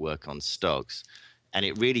doesn't work on stocks. And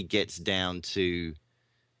it really gets down to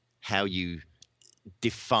how you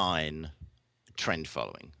define trend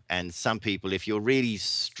following. And some people, if you're really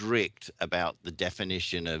strict about the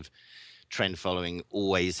definition of trend following,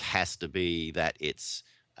 always has to be that it's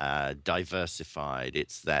diversified,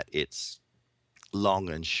 it's that it's long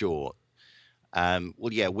and short.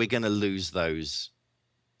 Well, yeah, we're going to lose those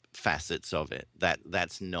facets of it.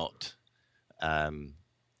 That's not.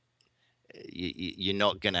 You're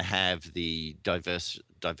not going to have the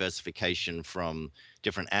diversification from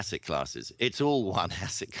different asset classes. It's all one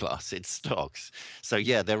asset class. It's stocks. So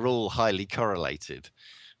yeah, they're all highly correlated.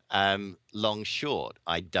 Long short,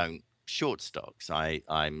 I don't short stocks.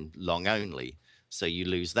 I'm long only. So you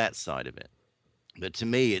lose that side of it. But to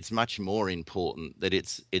me, it's much more important that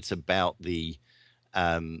it's about the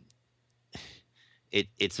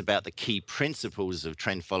it's about the key principles of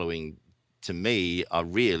trend following. To me, are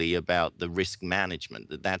really about the risk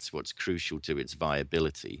management. That's what's crucial to its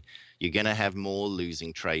viability. You're going to have more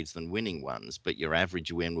losing trades than winning ones, but your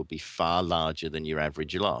average win will be far larger than your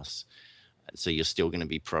average loss. So you're still going to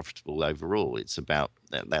be profitable overall. It's about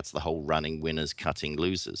that's the whole running winners, cutting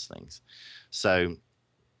losers things. So,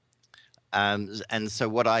 and so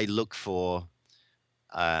what I look for,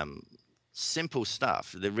 simple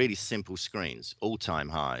stuff. They're really simple screens, all-time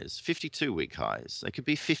highs, 52-week highs. They could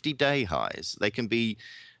be 50-day highs.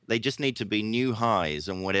 They just need to be new highs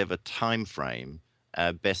on whatever time frame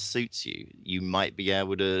best suits you. You might be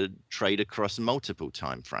able to trade across multiple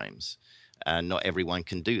time frames. Not everyone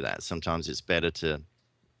can do that. Sometimes it's better to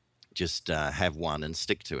just have one and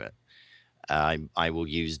stick to it. I will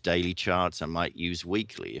use daily charts. I might use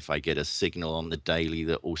weekly. If I get a signal on the daily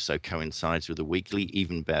that also coincides with the weekly,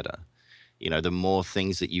 even better. The more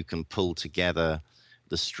things that you can pull together,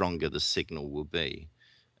 the stronger the signal will be.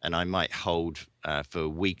 And I might hold for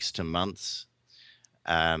weeks to months.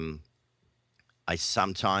 I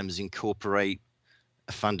sometimes incorporate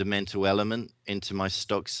a fundamental element into my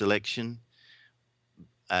stock selection.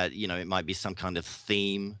 It might be some kind of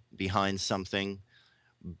theme behind something,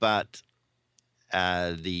 but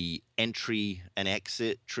the entry and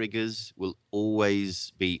exit triggers will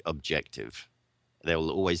always be objective. They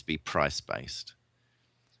will always be price-based.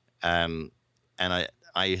 And I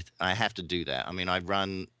have to do that. I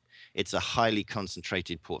mean, it's a highly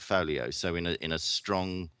concentrated portfolio. So in a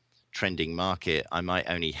strong trending market, I might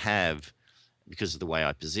only have, because of the way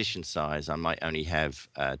I position size, I might only have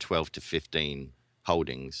 12 to 15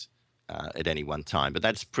 holdings at any one time. But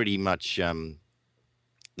that's pretty much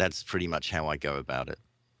how I go about it.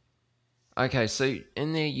 Okay, so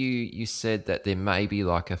in there you said that there may be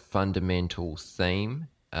like a fundamental theme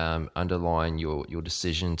underlying your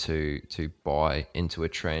decision to buy into a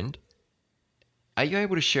trend. Are you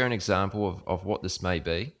able to share an example of what this may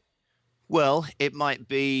be? Well, it might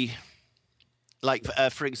be like,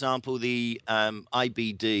 for example, the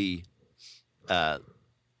IBD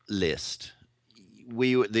list.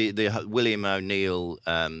 The William O'Neill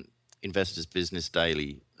Investors Business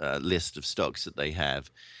Daily list of stocks that they have.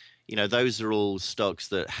 Those are all stocks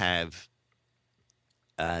that have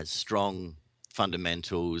strong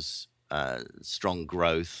fundamentals, strong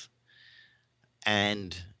growth,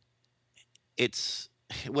 and to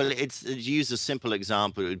use a simple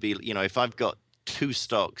example, it would be, if I've got two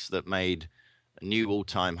stocks that made a new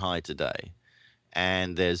all-time high today,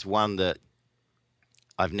 and there's one that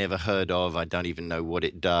I've never heard of. I don't even know what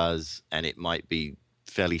it does, and it might be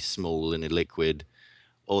fairly small and illiquid,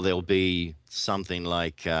 or there'll be something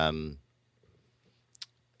like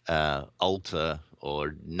Ulta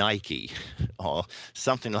or Nike or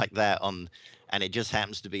something like that and it just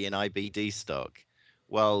happens to be an IBD stock.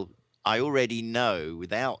 Well, I already know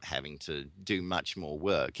without having to do much more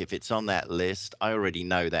work. If it's on that list, I already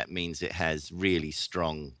know that means it has really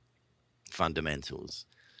strong fundamentals.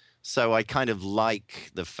 So I kind of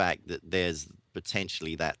like the fact that there's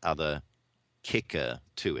potentially that other kicker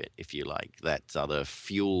to it, if you like, that other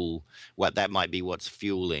fuel, what that might be what's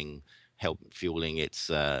fueling its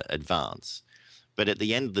advance. But at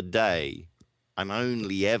the end of the day, I'm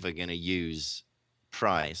only ever going to use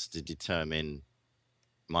price to determine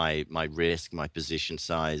my risk, my position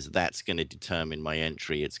size. That's going to determine my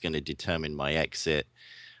entry. It's going to determine my exit.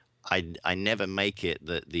 I never make it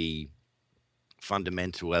that the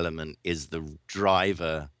fundamental element is the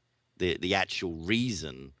driver, the actual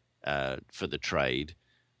reason for the trade,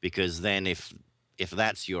 because then if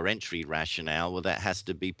that's your entry rationale, well, that has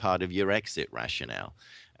to be part of your exit rationale.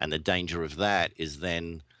 And the danger of that is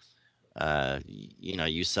then,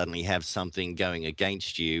 you suddenly have something going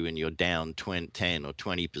against you and you're down 10 or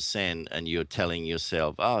 20% and you're telling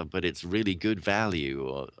yourself, oh, but it's really good value,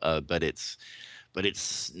 or but it's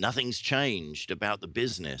nothing's changed about the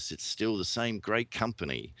business. It's still the same great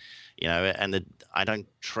company, and I don't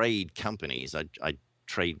trade companies. I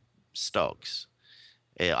trade stocks.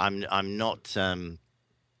 I'm not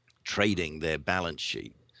trading their balance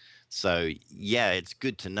sheet. So yeah, it's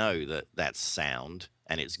good to know that that's sound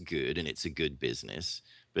and it's good and it's a good business.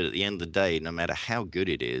 But at the end of the day, no matter how good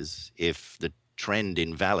it is, if the trend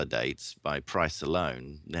invalidates by price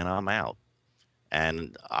alone, then I'm out.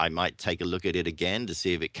 And I might take a look at it again to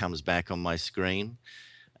see if it comes back on my screen,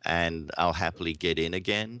 and I'll happily get in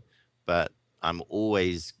again. But I'm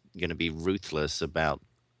always going to be ruthless about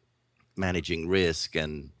managing risk,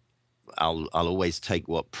 and I'll always take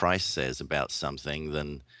what price says about something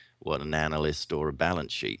than what an analyst or a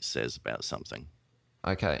balance sheet says about something.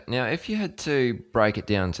 Okay, now if you had to break it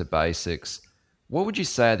down to basics, what would you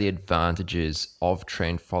say are the advantages of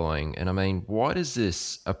trend following? And I mean, why does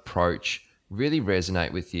this approach really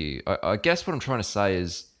resonate with you? I guess what I'm trying to say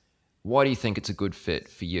is, why do you think it's a good fit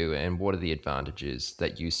for you, and what are the advantages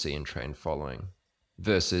that you see in trend following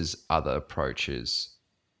versus other approaches?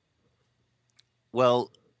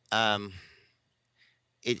 Well,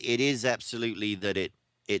 it is absolutely that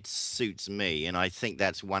it suits me, and I think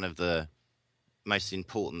that's one of the most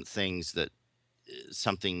important things, that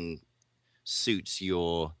something suits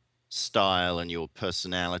your style and your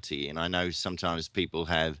personality. And I know sometimes people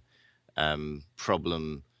have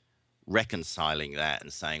problem reconciling that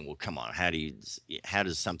and saying, well, come on, how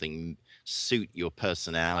does something suit your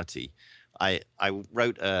personality? I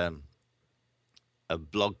wrote a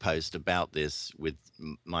blog post about this with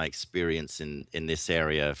my experience in this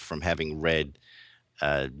area from having read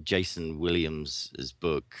Jason Williams'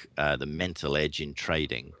 book, The Mental Edge in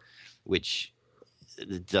Trading, which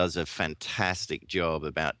does a fantastic job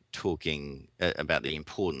about talking about the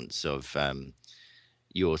importance of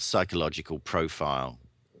your psychological profile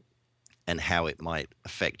and how it might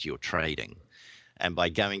affect your trading. And by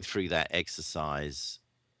going through that exercise,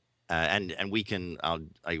 and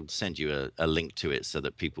I'll send you a link to it so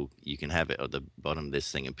that you can have it at the bottom of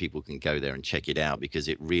this thing and people can go there and check it out, because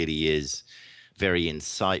it really is very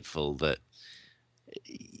insightful. That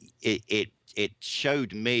it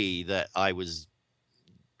showed me that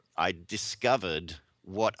I discovered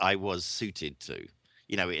what I was suited to.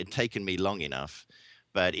 It had taken me long enough,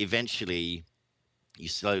 but eventually you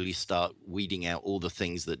slowly start weeding out all the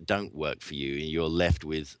things that don't work for you, and you're left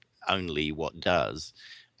with only what does.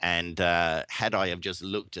 And had I have just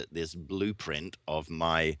looked at this blueprint of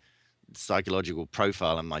my psychological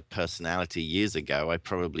profile and my personality years ago, I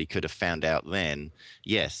probably could have found out then,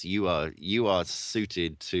 yes, you are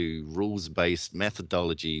suited to rules-based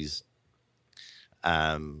methodologies,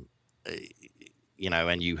 and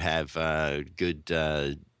you have good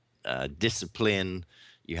discipline.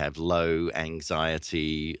 You have low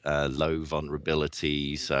anxiety, low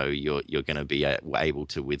vulnerability, so you're going to be able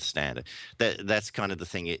to withstand it. That's kind of the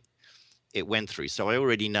thing it went through. So I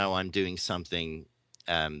already know I'm doing something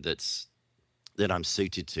that I'm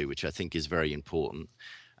suited to, which I think is very important.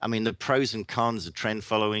 I mean, the pros and cons of trend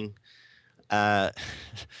following,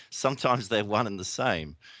 sometimes they're one and the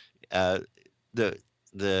same.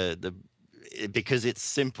 because it's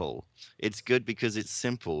simple. It's good because it's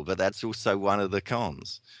simple, but that's also one of the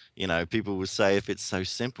cons. People will say, if it's so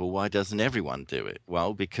simple, why doesn't everyone do it?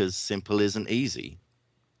 Well, because simple isn't easy.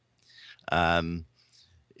 Um,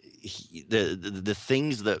 the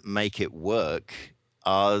things that make it work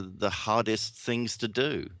are the hardest things to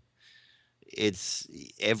do. It's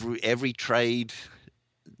every trade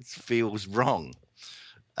feels wrong.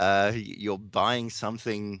 You're buying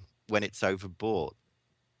something when it's overbought.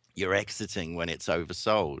 You're exiting when it's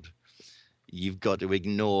oversold. You've got to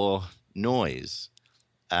ignore noise.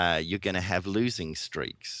 You're going to have losing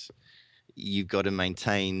streaks. You've got to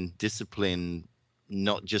maintain discipline,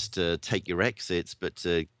 not just to take your exits, but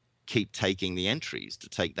to keep taking the entries, to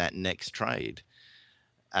take that next trade.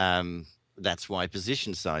 That's why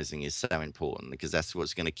position sizing is so important, because that's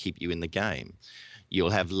what's going to keep you in the game. You'll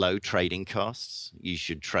have low trading costs. You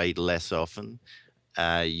should trade less often.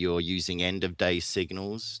 You're using end-of-day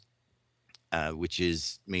signals, which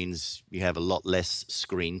means you have a lot less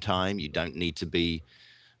screen time. You don't need to be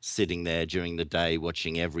sitting there during the day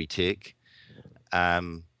watching every tick.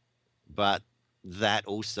 But that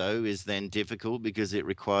also is then difficult because it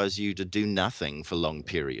requires you to do nothing for long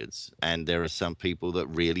periods. And there are some people that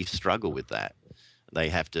really struggle with that. They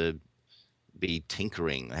have to be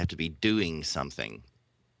tinkering, they have to be doing something,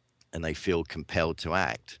 and they feel compelled to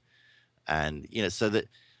act. And,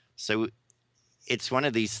 so it's one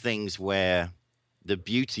of these things where the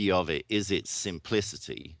beauty of it is its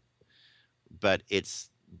simplicity, but it's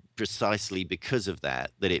precisely because of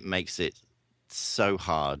that it makes it so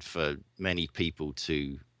hard for many people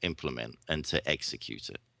to implement and to execute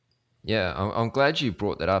it. Yeah, I'm glad you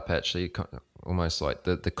brought that up, actually, almost like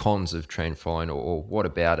the cons of trend following, or what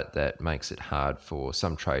about it that makes it hard for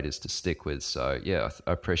some traders to stick with. So yeah,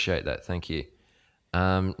 I appreciate that. Thank you.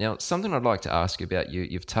 Now, something I'd like to ask you about,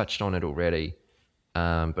 you've touched on it already,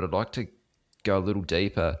 but I'd like to go a little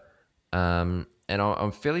deeper. And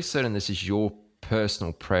I'm fairly certain this is your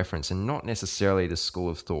personal preference and not necessarily the school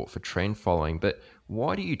of thought for trend following, but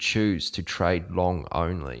why do you choose to trade long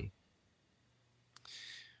only?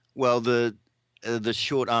 Well, the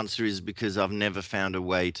short answer is because I've never found a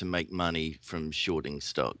way to make money from shorting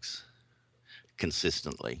stocks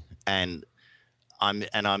consistently, and I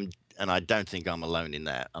don't think I'm alone in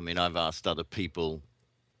that. I mean, I've asked other people,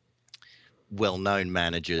 well-known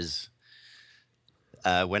managers,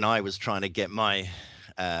 when I was trying to get my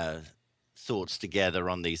thoughts together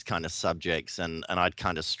on these kind of subjects, and I'd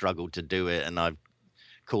kind of struggled to do it, and I've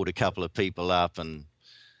called a couple of people up and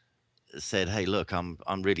said, hey, look, I'm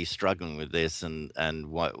really struggling with this, and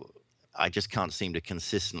what I just can't seem to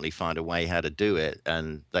consistently find a way how to do it.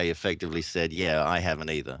 And they effectively said, yeah, I haven't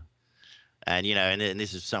either. And and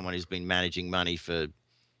this is someone who's been managing money for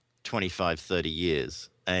 25, 30 years.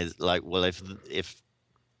 And it's like, well, if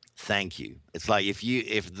thank you. It's like,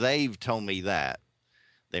 if they've told me that,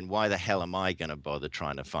 then why the hell am I going to bother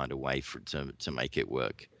trying to find a way to make it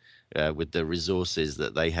work with the resources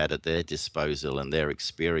that they had at their disposal and their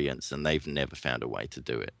experience, and they've never found a way to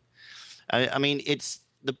do it. I mean, it's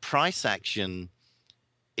the price action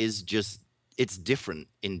is it's different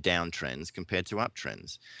in downtrends compared to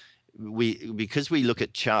uptrends. Because we look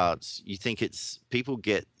at charts, you think people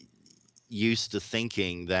get used to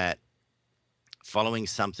thinking that following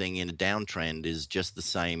something in a downtrend is just the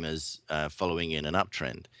same as following in an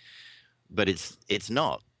uptrend, but it's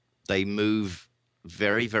not. They move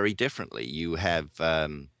very, very differently. You have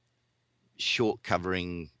short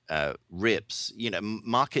covering rips.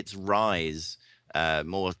 Markets rise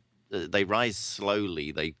more. They rise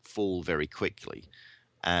slowly. They fall very quickly.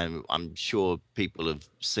 And I'm sure people have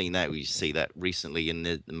seen that. We see that recently in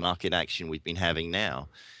the market action we've been having now.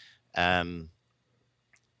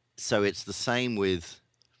 So it's the same with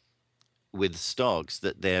stocks,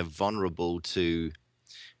 that they're vulnerable to,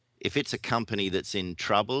 if it's a company that's in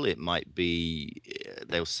trouble, it might be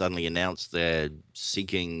they'll suddenly announce they're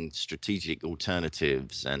seeking strategic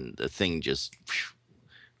alternatives, and the thing just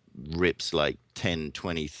rips like 10,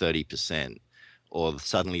 20, 30%, or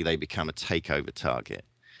suddenly they become a takeover target.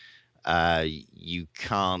 You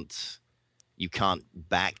can't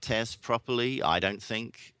back test properly, I don't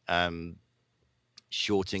think,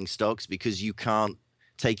 shorting stocks, because you can't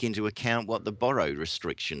take into account what the borrow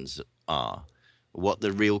restrictions are, what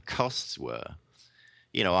the real costs were.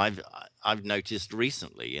 I've noticed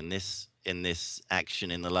recently in this action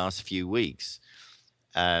in the last few weeks,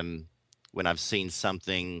 when I've seen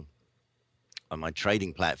something on my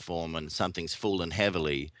trading platform and something's fallen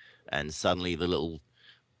heavily, and suddenly the little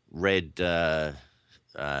red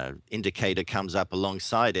indicator comes up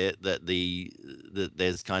alongside it that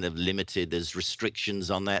there's kind of there's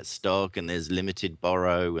restrictions on that stock, and there's limited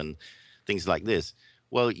borrow, and things like this.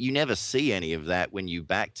 Well, you never see any of that when you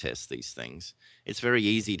back test these things. It's very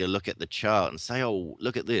easy to look at the chart and say, oh,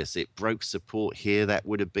 look at this. It broke support here. That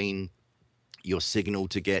would have been your signal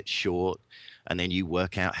to get short. And then you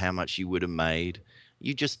work out how much you would have made.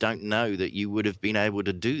 You just don't know that you would have been able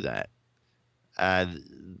to do that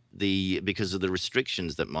because of the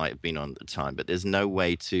restrictions that might have been on at the time. But there's no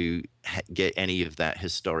way to get any of that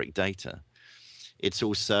historic data. It's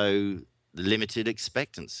also the limited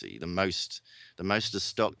expectancy. The most a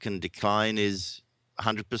stock can decline is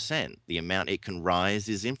 100%. The amount it can rise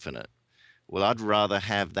is infinite. Well, I'd rather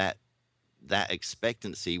have that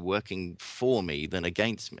expectancy working for me than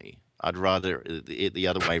against me. I'd rather it the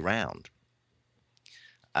other way round.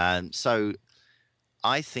 So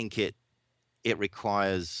I think it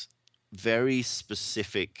requires very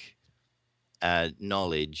specific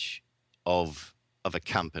knowledge of a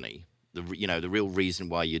company. The real reason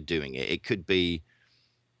why you're doing it. It could be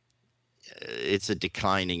it's a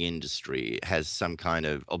declining industry. It has some kind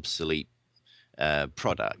of obsolete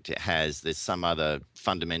product. There's some other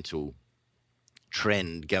fundamental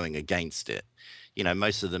trend going against it.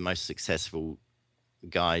 Most of the most successful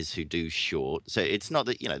guys who do short. So it's not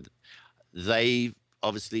that, they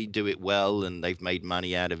obviously do it well and they've made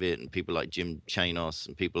money out of it, and people like Jim Chanos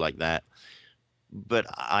and people like that. But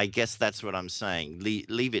I guess that's what I'm saying.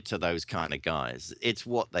 Leave it to those kind of guys. It's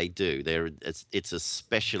what they do. It's a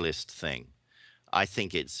specialist thing. I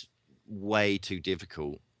think it's way too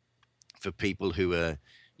difficult for people who are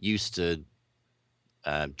used to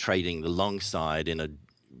trading the long side in a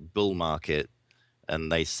bull market,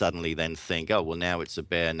 and they suddenly then think, oh, well, now it's a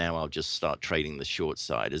bear. Now I'll just start trading the short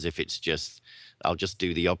side, as if I'll just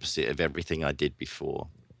do the opposite of everything I did before.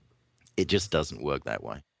 It just doesn't work that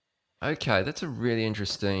way. Okay, that's a really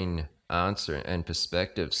interesting answer and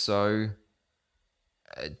perspective. So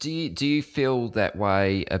do you feel that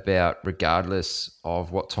way about, regardless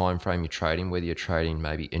of what time frame you're trading, whether you're trading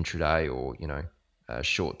maybe intraday or,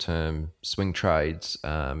 short-term swing trades,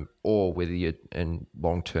 or whether you're in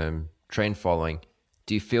long-term trend following,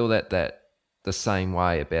 do you feel that the same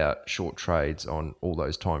way about short trades on all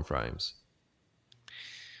those time frames?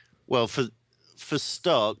 Well, for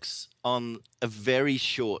stocks on a very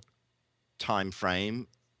short time frame,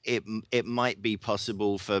 it might be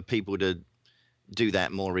possible for people to do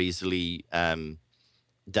that more easily,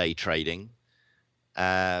 day trading,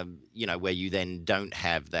 where you then don't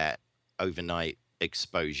have that overnight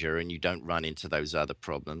exposure and you don't run into those other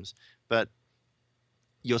problems. But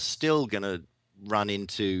you're still going to run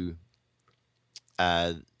into,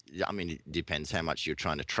 it depends how much you're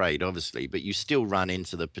trying to trade, obviously, but you still run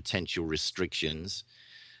into the potential restrictions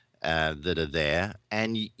that are there,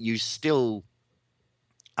 and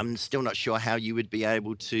I'm still not sure how you would be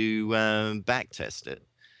able to back test it.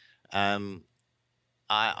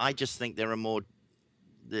 I just think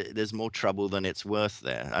there's more trouble than it's worth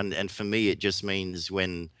there, and for me, it just means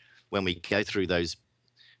when we go through those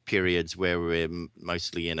periods where we're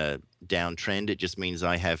mostly in a downtrend, it just means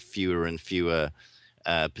I have fewer and fewer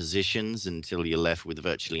positions until you're left with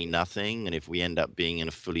virtually nothing. And if we end up being in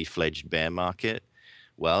a fully fledged bear market,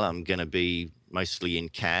 well, I'm going to be mostly in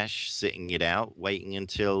cash, sitting it out, waiting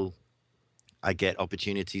until I get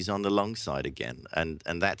opportunities on the long side again. And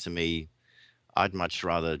that, to me, I'd much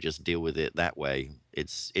rather just deal with it that way.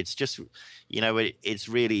 It's just, it's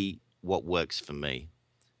really what works for me.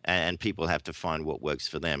 And people have to find what works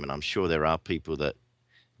for them. And I'm sure there are people that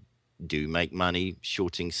do make money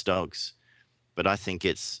shorting stocks, but I think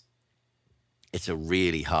it's a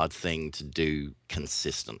really hard thing to do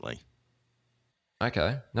consistently.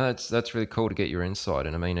 Okay, no, that's really cool to get your insight,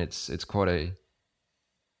 and I mean it's quite a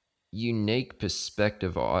unique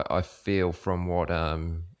perspective. I feel from what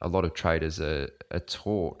a lot of traders are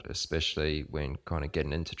taught, especially when kind of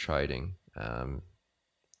getting into trading.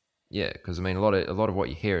 Because I mean a lot of what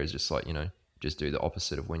you hear is just like just do the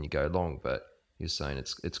opposite of when you go long, but you're saying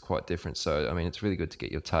it's quite different. So I mean it's really good to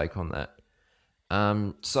get your take on that.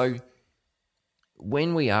 So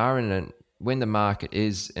when when the market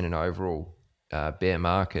is in an overall bear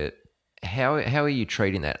market, how are you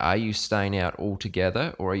treating that? Are you staying out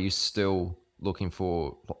altogether, or are you still looking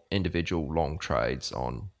for individual long trades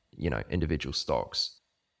on individual stocks?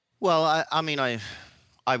 Well,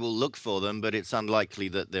 I will look for them, but it's unlikely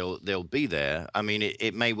that they'll be there. I mean,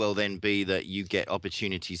 it may well then be that you get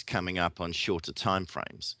opportunities coming up on shorter time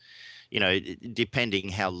frames, depending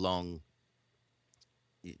how long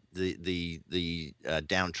the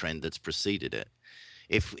downtrend that's preceded it.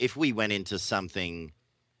 If we went into something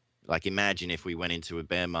like, imagine if we went into a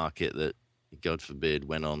bear market that, God forbid,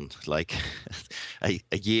 went on like a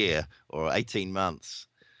year or 18 months,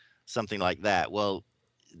 something like that. Well,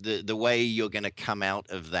 the way you're going to come out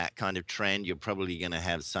of that kind of trend, you're probably going to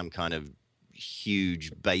have some kind of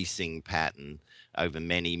huge basing pattern over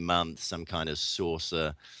many months, some kind of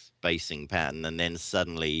saucer basing pattern, and then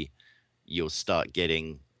suddenly you'll start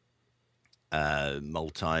getting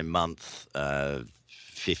multi-month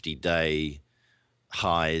 50-day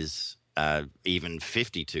highs, even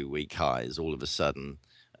 52-week highs all of a sudden,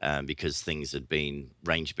 because things had been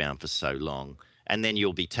range bound for so long. And then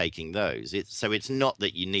you'll be taking those. So it's not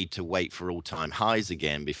that you need to wait for all-time highs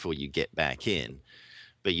again before you get back in,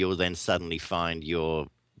 but you'll then suddenly find you're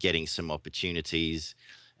getting some opportunities,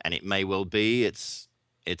 and it may well be it's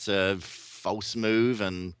a false move,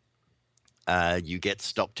 and you get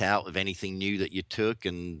stopped out of anything new that you took,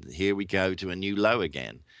 and here we go to a new low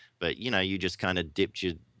again. But, you just kind of dipped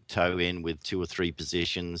your toe in with 2 or 3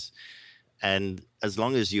 positions. And as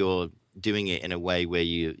long as you're doing it in a way where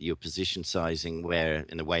you're position sizing, where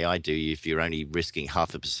in the way I do, if you're only risking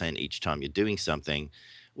 0.5% each time you're doing something,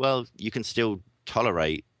 well, you can still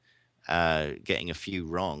tolerate getting a few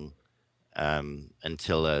wrong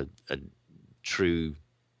until a true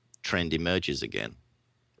trend emerges again.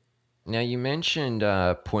 Now, you mentioned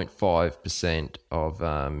 0.5% of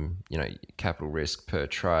capital risk per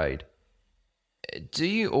trade. Do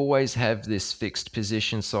you always have this fixed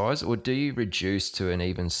position size, or do you reduce to an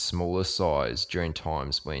even smaller size during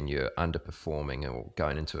times when you're underperforming or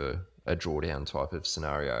going into a drawdown type of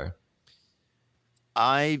scenario?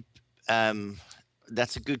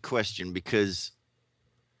 That's a good question, because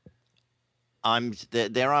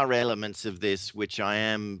there are elements of this which I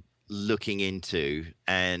am looking into,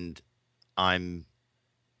 and I'm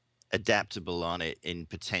adaptable on it in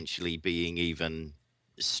potentially being even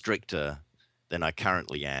stricter than I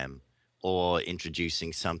currently am, or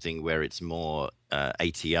introducing something where it's more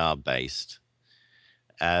ATR based.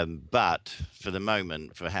 But for the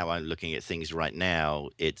moment, for how I'm looking at things right now,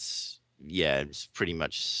 it's pretty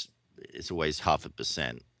much, it's always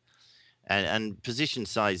 0.5%. And position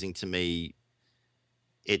sizing, to me,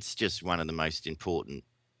 it's just one of the most important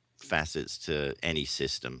facets to any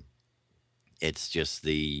system. It's just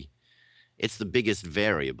it's the biggest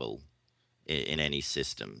variable in any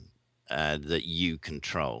system that you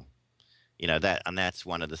control. That's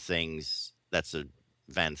one of the things, that's a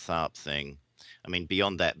Van Tharp thing. I mean,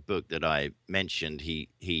 beyond that book that I mentioned,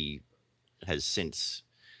 he has since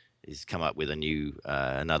he's come up with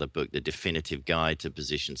another book, The Definitive Guide to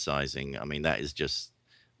Position Sizing. I mean, that is just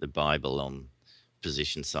the Bible on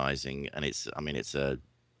position sizing, and it's a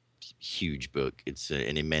huge book. It's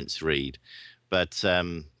an immense read, but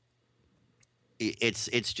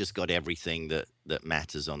it's just got everything that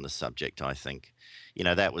matters on the subject, I think.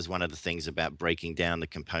 That was one of the things about breaking down the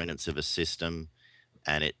components of a system,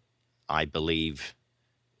 and I believe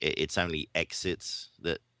it's only exits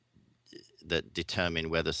that determine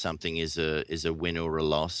whether something is a win or a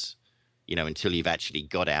loss. Until you've actually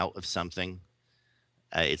got out of something,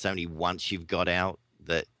 it's only once you've got out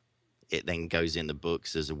that it then goes in the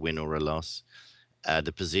books as a win or a loss.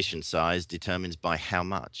 The position size determines by how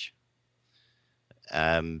much.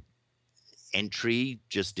 Entry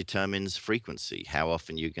just determines frequency, how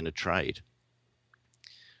often you're going to trade.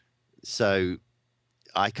 So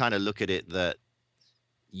I kind of look at it that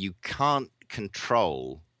you can't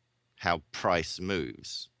control how price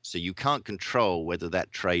moves. So you can't control whether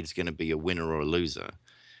that trade's going to be a winner or a loser,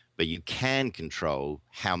 but you can control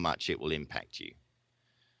how much it will impact you.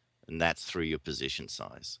 And that's through your position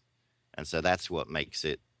size. And so that's what makes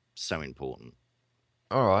it so important.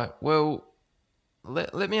 All right. Well,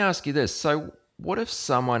 let me ask you this. So what if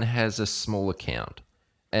someone has a small account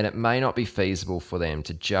and it may not be feasible for them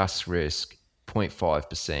to just risk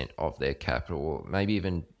 0.5% of their capital, or maybe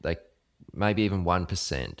even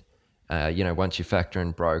 1%, once you factor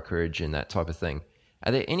in brokerage and that type of thing?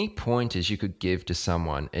 Are there any pointers you could give to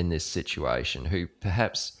someone in this situation who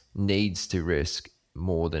perhaps needs to risk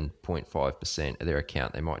more than 0.5% of their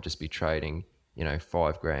account? They might just be trading,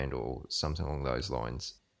 $5,000 or something along those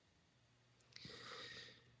lines.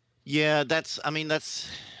 Yeah, that's going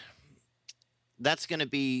to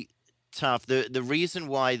be tough. The reason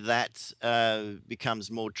why that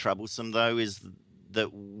becomes more troublesome, though, is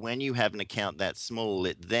that when you have an account that small,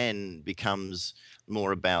 it then becomes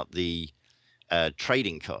more about the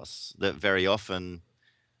trading costs. That very often,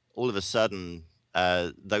 all of a sudden,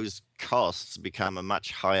 those costs become a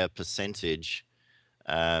much higher percentage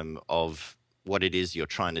of what it is you're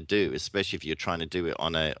trying to do, especially if you're trying to do it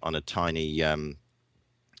on a tiny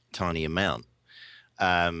amount.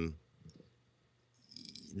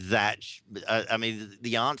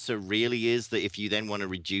 The answer really is that if you then want to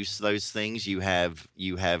reduce those things, you have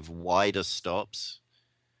wider stops,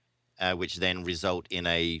 which then result in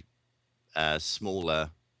a smaller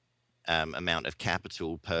amount of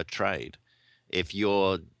capital per trade. If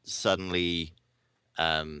you're suddenly,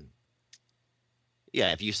 if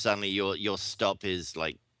you suddenly your stop is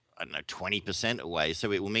like, I don't know, 20% away,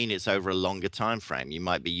 so it will mean it's over a longer time frame. You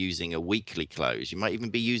might be using a weekly close. You might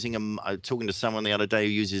even be using I was talking to someone the other day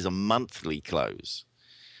who uses a monthly close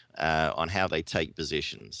on how they take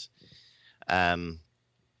positions.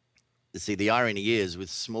 See, the irony is with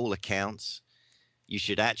small accounts, you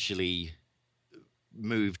should actually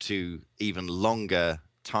move to even longer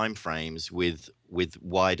time frames with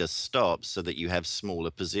wider stops so that you have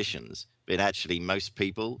smaller positions. But actually, most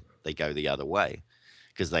people, they go the other way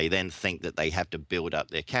because they then think that they have to build up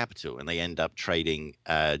their capital, and they end up trading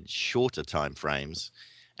shorter time frames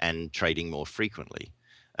and trading more frequently.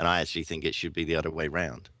 And I actually think it should be the other way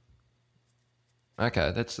around.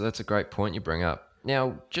 Okay, that's a great point you bring up.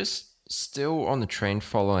 Now, just still on the trend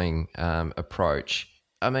following approach,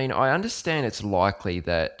 I mean, I understand it's likely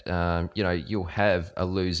that you'll have a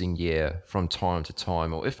losing year from time to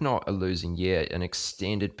time, or if not a losing year, an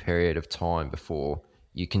extended period of time before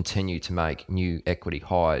you continue to make new equity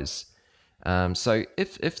highs. So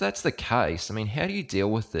if that's the case, I mean, how do you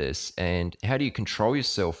deal with this, and how do you control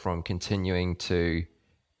yourself from continuing to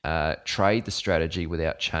trade the strategy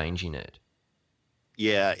without changing it?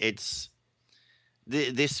 Yeah,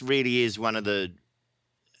 this really is one of the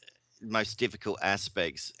most difficult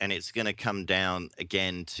aspects, and it's going to come down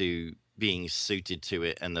again to being suited to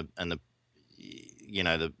it and the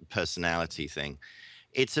the personality thing.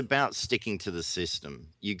 It's about sticking to the system.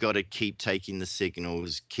 You got to keep taking the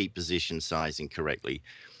signals, keep position sizing correctly.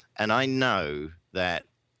 And I know that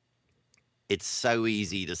it's so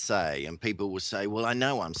easy to say, and people will say, well, I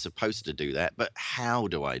know I'm supposed to do that, but how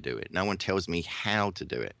do I do it? No one tells me how to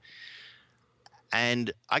do it.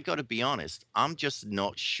 And I got to be honest, I'm just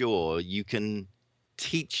not sure you can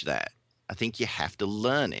teach that. I think you have to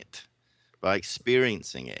learn it by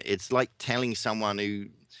experiencing it. It's like telling someone who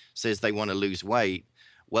says they want to lose weight,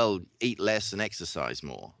 well, eat less and exercise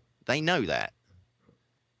more. They know that.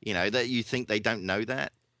 That you think they don't know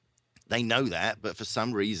that? They know that, but for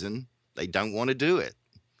some reason, they don't want to do it.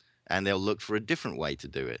 And they'll look for a different way to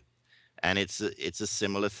do it. And it's a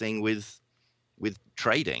similar thing with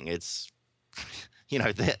trading. It's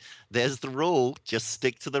there's the rule, just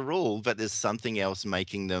stick to the rule, but there's something else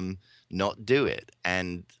making them not do it.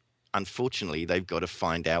 And unfortunately, they've got to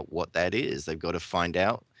find out what that is. They've got to find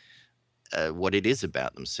out what it is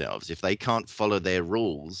about themselves. If they can't follow their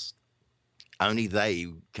rules, only they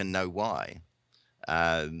can know why.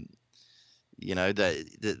 That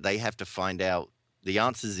they have to find out the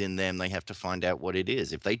answers in them. They have to find out what it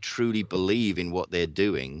is. If they truly believe in what they're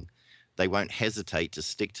doing, they won't hesitate to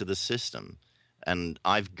stick to the system. And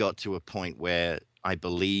I've got to a point where I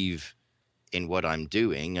believe in what I'm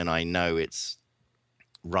doing, and I know it's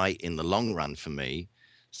right in the long run for me.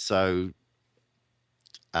 So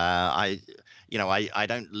I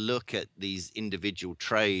don't look at these individual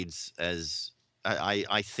trades as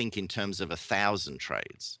I think in terms of 1,000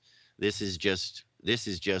 trades. This is just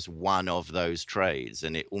one of those trades,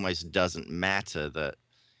 and it almost doesn't matter that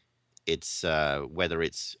it's whether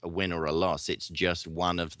it's a win or a loss. It's just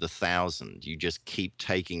one of the 1,000. You just keep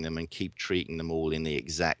taking them and keep treating them all in the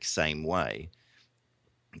exact same way.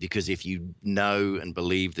 Because if you know and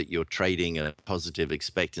believe that you're trading a positive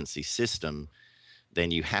expectancy system, then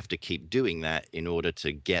you have to keep doing that in order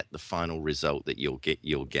to get the final result that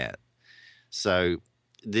you'll get. So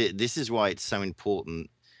this is why it's so important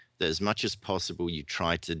that as much as possible you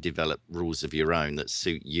try to develop rules of your own that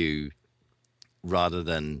suit you rather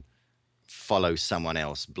than follow someone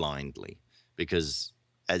else blindly. Because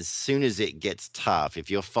as soon as it gets tough, if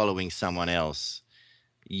you're following someone else,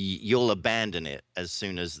 you'll abandon it as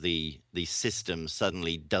soon as the system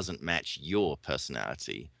suddenly doesn't match your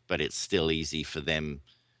personality, but it's still easy for them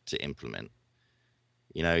to implement.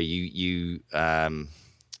 You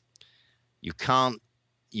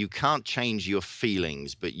can't change your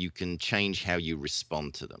feelings, but you can change how you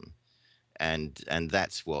respond to them. And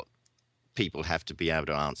that's what people have to be able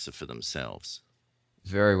to answer for themselves.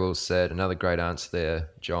 Very well said. Another great answer there,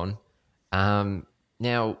 John.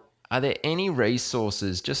 Now, are there any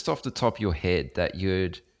resources just off the top of your head that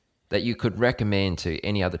you could recommend to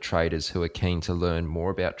any other traders who are keen to learn more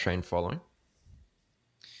about trend following?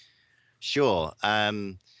 Sure.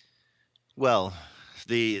 Well,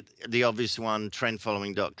 the obvious one,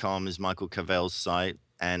 trendfollowing.com, is Michael Cavell's site,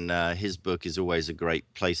 and his book is always a great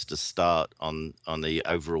place to start on the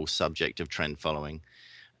overall subject of trend following.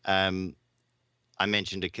 I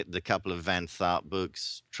mentioned the couple of Van Tharp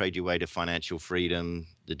books, Trade Your Way to Financial Freedom,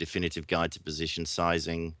 The Definitive Guide to Position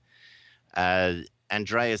Sizing.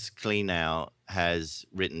 Andreas Klenow has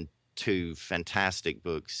written 2 fantastic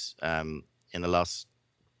books in the last,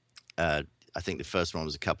 I think the first one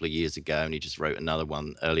was a couple of years ago, and he just wrote another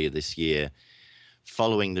one earlier this year,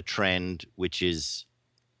 Following the Trend, which is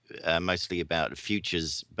mostly about a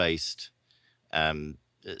futures-based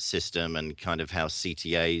system and kind of how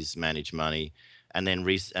CTAs manage money. And then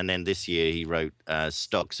this year he wrote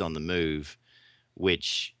Stocks on the Move,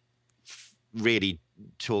 which really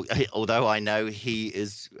although I know he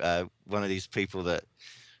is one of these people that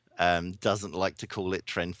doesn't like to call it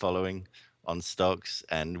trend following on stocks,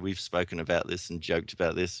 and we've spoken about this and joked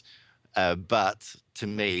about this, but to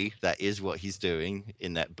me that is what he's doing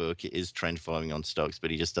in that book. It is trend following on stocks, but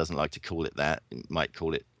he just doesn't like to call it that. He might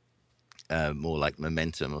call it more like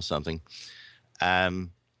momentum or something. And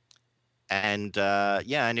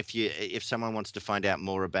if someone wants to find out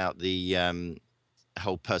more about the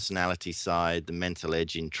whole personality side, the mental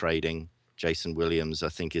edge in trading, Jason Williams, I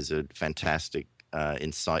think, is a fantastic,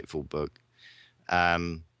 insightful book.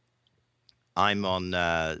 I'm on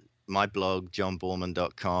my blog,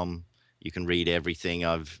 johnborman.com. You can read everything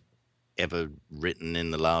I've ever written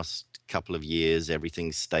in the last couple of years.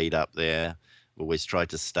 Everything's stayed up there. I've always tried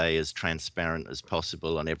to stay as transparent as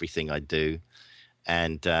possible on everything I do.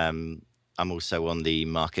 And I'm also on the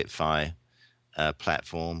MarketFi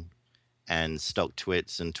platform and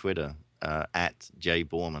StockTwits and Twitter at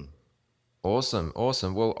 @jborman. Awesome.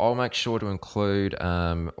 Well, I'll make sure to include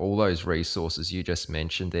all those resources you just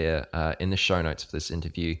mentioned there in the show notes for this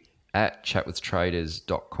interview at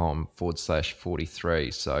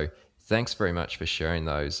chatwithtraders.com/43. So thanks very much for sharing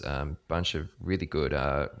those. Bunch of really good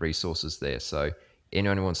resources there. So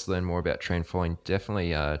anyone who wants to learn more about trend following,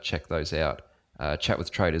 definitely check those out.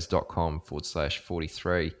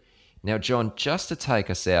 chatwithtraders.com/43. Now, John, just to take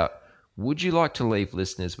us out, would you like to leave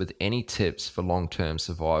listeners with any tips for long-term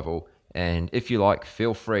survival? And if you like,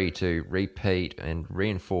 feel free to repeat and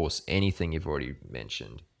reinforce anything you've already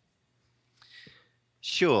mentioned.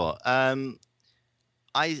 Sure. I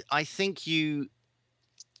think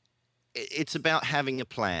it's about having a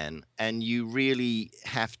plan, and you really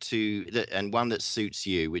have to, and one that suits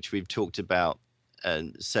you, which we've talked about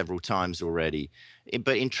several times already.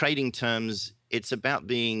 But in trading terms, it's about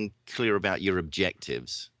being clear about your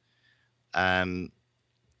objectives. I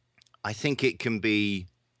think it can be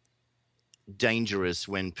dangerous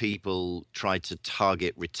when people try to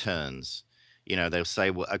target returns. You know, they'll say,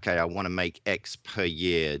 well, okay, I want to make X per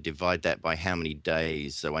year, divide that by how many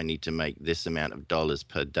days, so I need to make this amount of dollars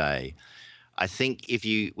per day. I think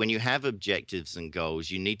when you have objectives and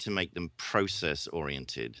goals, you need to make them process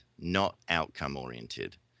oriented, not outcome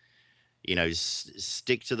oriented. You know,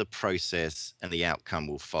 stick to the process and the outcome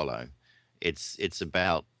will follow. It's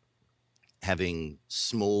about having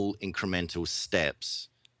small incremental steps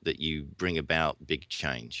that you bring about big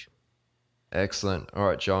change. Excellent. All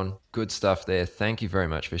right, John, good stuff there. Thank you very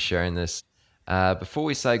much for sharing this. Before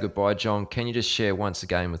we say goodbye, John, can you just share once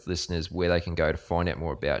again with listeners where they can go to find out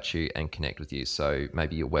more about you and connect with you? So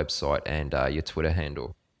maybe your website and your Twitter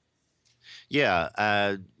handle. Yeah,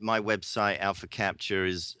 my website, Alpha Capture,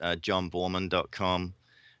 is johnborman.com,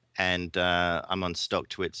 and I'm on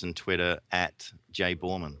StockTwits and Twitter at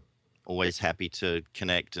 @jborman. Always happy to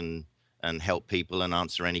connect and help people and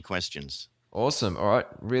answer any questions. Awesome. All right.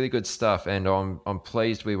 Really good stuff. And I'm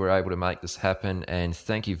pleased we were able to make this happen. And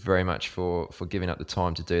thank you very much for giving up the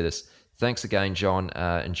time to do this. Thanks again, John.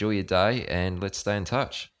 Enjoy your day and let's stay in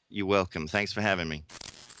touch. You're welcome. Thanks for having me.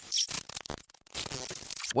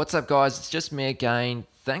 What's up, guys? It's just me again.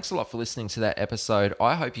 Thanks a lot for listening to that episode.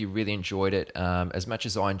 I hope you really enjoyed it as much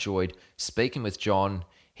as I enjoyed speaking with John.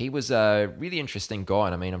 He was a really interesting guy.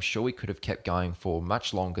 And I mean, I'm sure we could have kept going for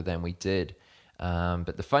much longer than we did.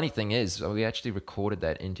 But the funny thing is, we actually recorded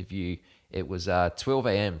that interview. It was 12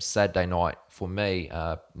 a.m. Saturday night for me,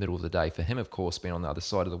 middle of the day for him, of course, being on the other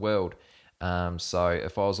side of the world. So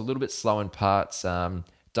if I was a little bit slow in parts,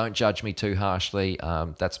 don't judge me too harshly.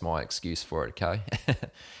 That's my excuse for it, okay?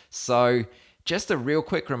 So just a real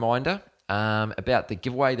quick reminder about the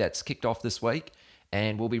giveaway that's kicked off this week.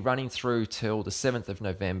 And we'll be running through till the 7th of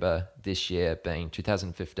November this year, being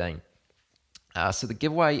 2015. So the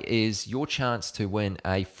giveaway is your chance to win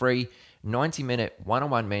a free 90-minute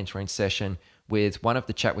one-on-one mentoring session with one of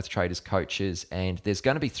the Chat with Traders coaches. And there's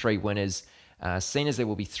going to be 3 winners, seeing as there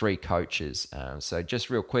will be 3 coaches. So just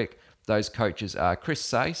real quick, those coaches are Chris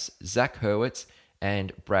Sace, Zach Hurwitz,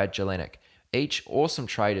 and Brad Jelinek. Each awesome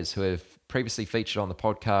traders who have previously featured on the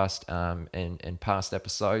podcast and past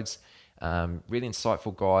episodes. Really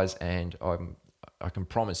insightful guys, and I can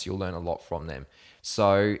promise you'll learn a lot from them.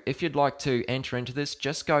 So if you'd like to enter into this,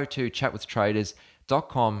 just go to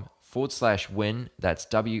chatwithtraders.com chatwithtraderscom/win, that's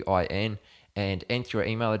WIN, and enter your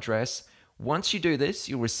email address. Once you do this,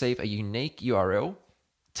 you'll receive a unique URL.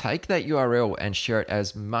 Take that URL and share it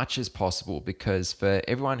as much as possible, because for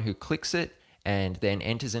everyone who clicks it and then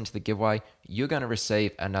enters into the giveaway, you're going to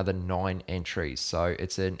receive another 9 entries. So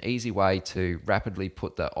it's an easy way to rapidly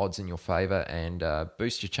put the odds in your favor and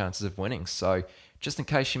boost your chances of winning. So just in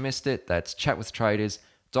case you missed it, that's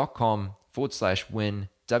chatwithtraderscom/win,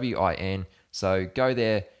 WIN. So go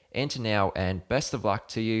there, enter now, and best of luck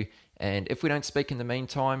to you. And if we don't speak in the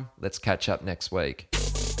meantime, let's catch up next week.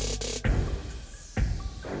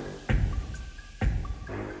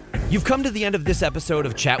 You've come to the end of this episode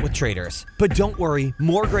of Chat with Traders, but don't worry,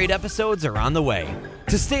 more great episodes are on the way.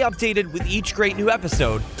 To stay updated with each great new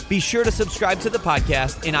episode, be sure to subscribe to the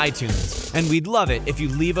podcast in iTunes, and we'd love it if you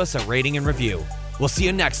leave us a rating and review. We'll see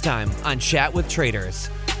you next time on Chat with Traders.